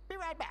 Be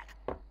right back.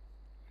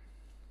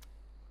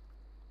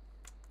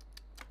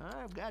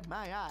 I've got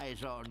my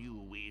eyes on you,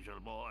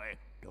 Weasel Boy.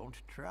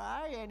 Don't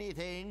try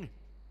anything.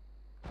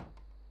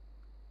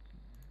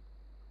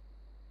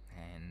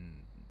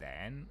 And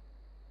then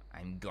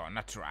I'm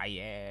gonna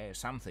try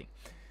something.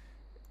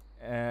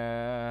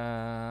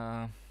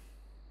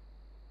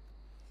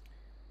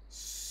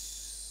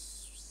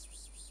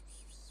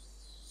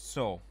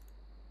 So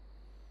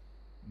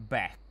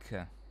back.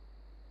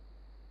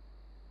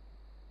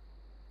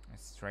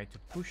 Let's try to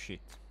push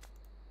it.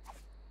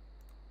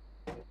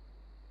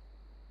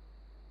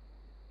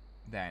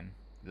 Then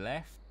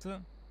left.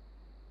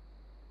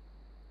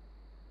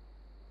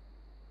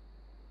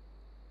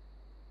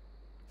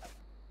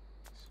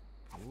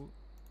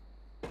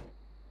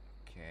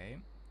 Okay,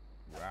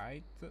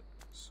 right,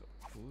 so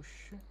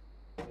push,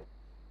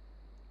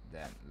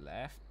 then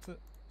left,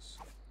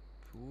 so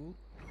pull.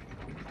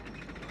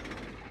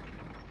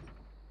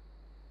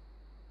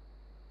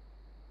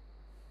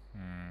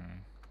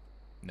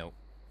 No.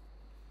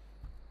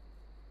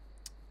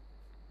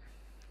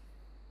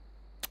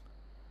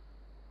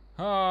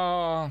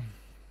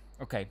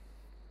 Okay.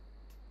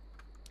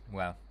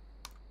 Well.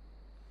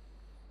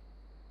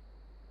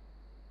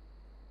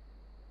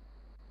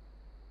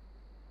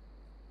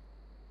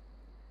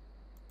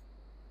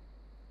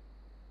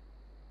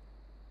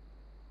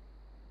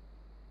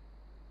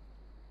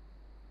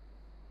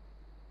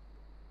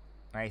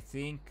 I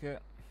think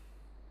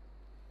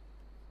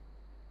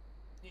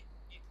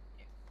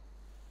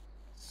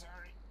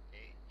sorry.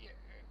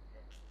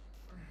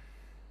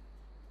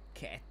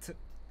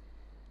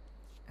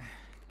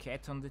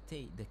 Cat on the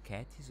table. The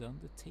cat is on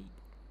the table.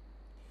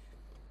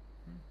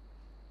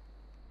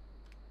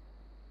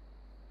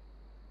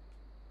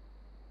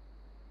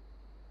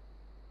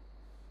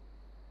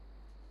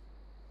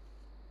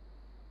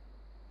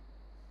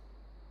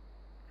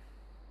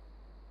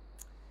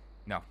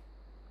 No,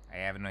 I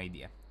have no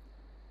idea.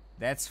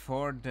 That's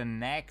for the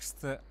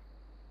next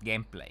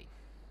gameplay.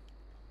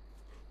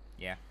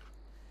 Yeah,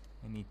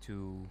 I need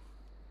to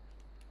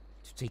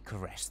take a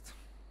rest.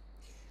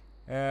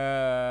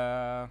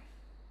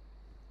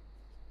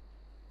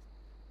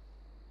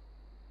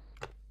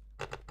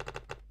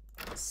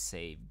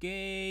 Save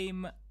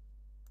game.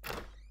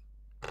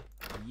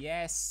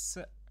 Yes.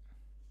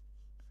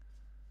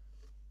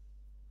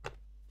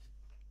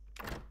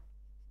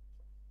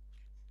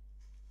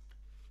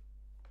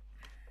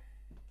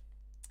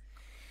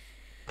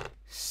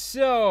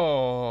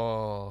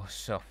 So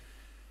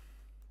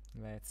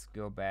let's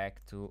go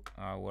back to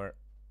our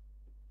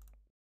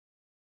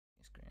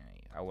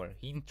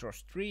intro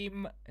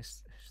stream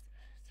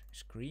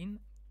screen.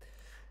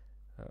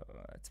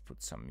 Let's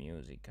put some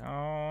music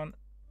on.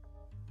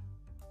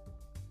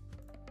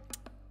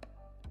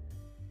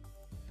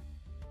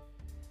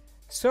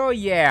 So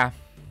yeah,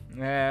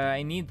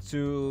 I need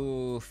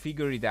to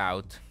figure it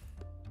out.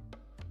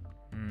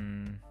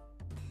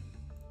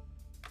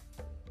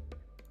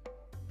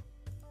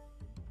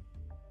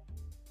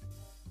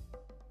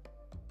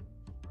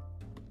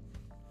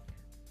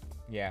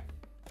 yeah.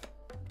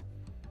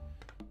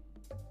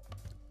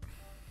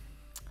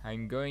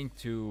 I'm going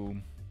to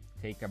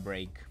take a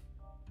break.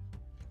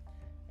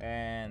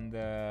 And,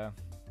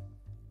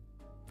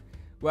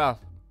 well,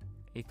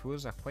 it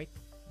was a quite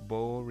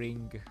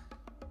boring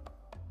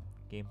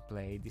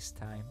gameplay this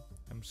time.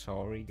 I'm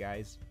sorry,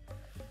 guys.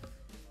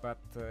 But,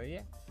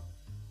 yeah,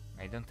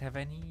 I don't have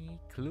any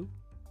clue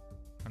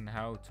on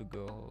how to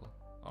go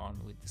on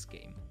with this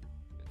game.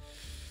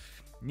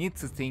 Need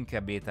to think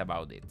a bit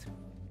about it.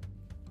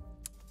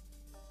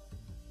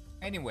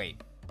 Anyway,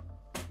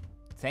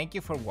 thank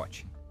you for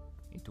watching.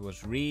 It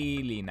was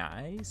really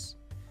nice,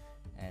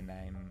 and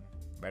I'm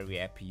very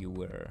happy you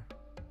were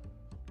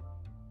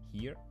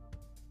here.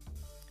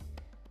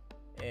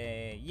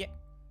 Yeah.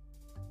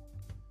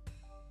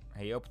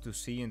 I hope to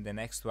see you in the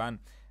next one.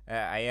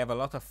 I have a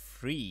lot of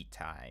free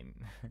time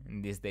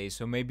in these days,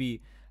 so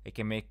maybe I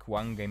can make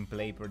one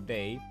gameplay per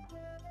day.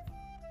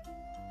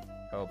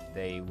 Hope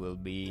they will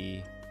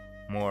be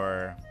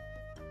more,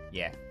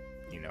 yeah,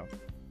 you know.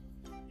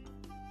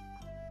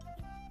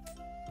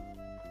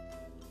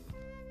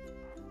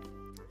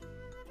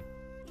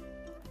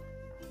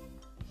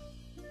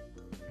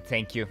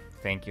 Thank you,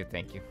 thank you,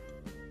 thank you.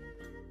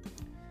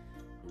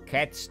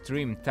 Cat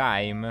stream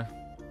time.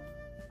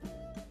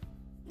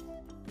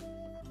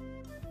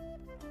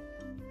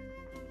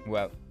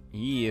 Well,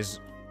 he is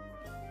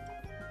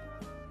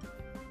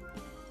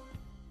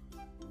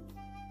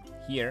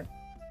here.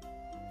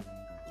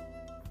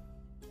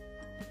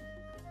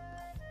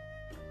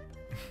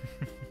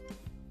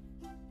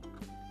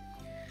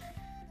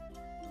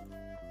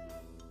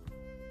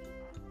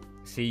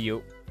 See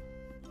you.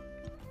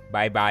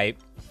 Bye bye.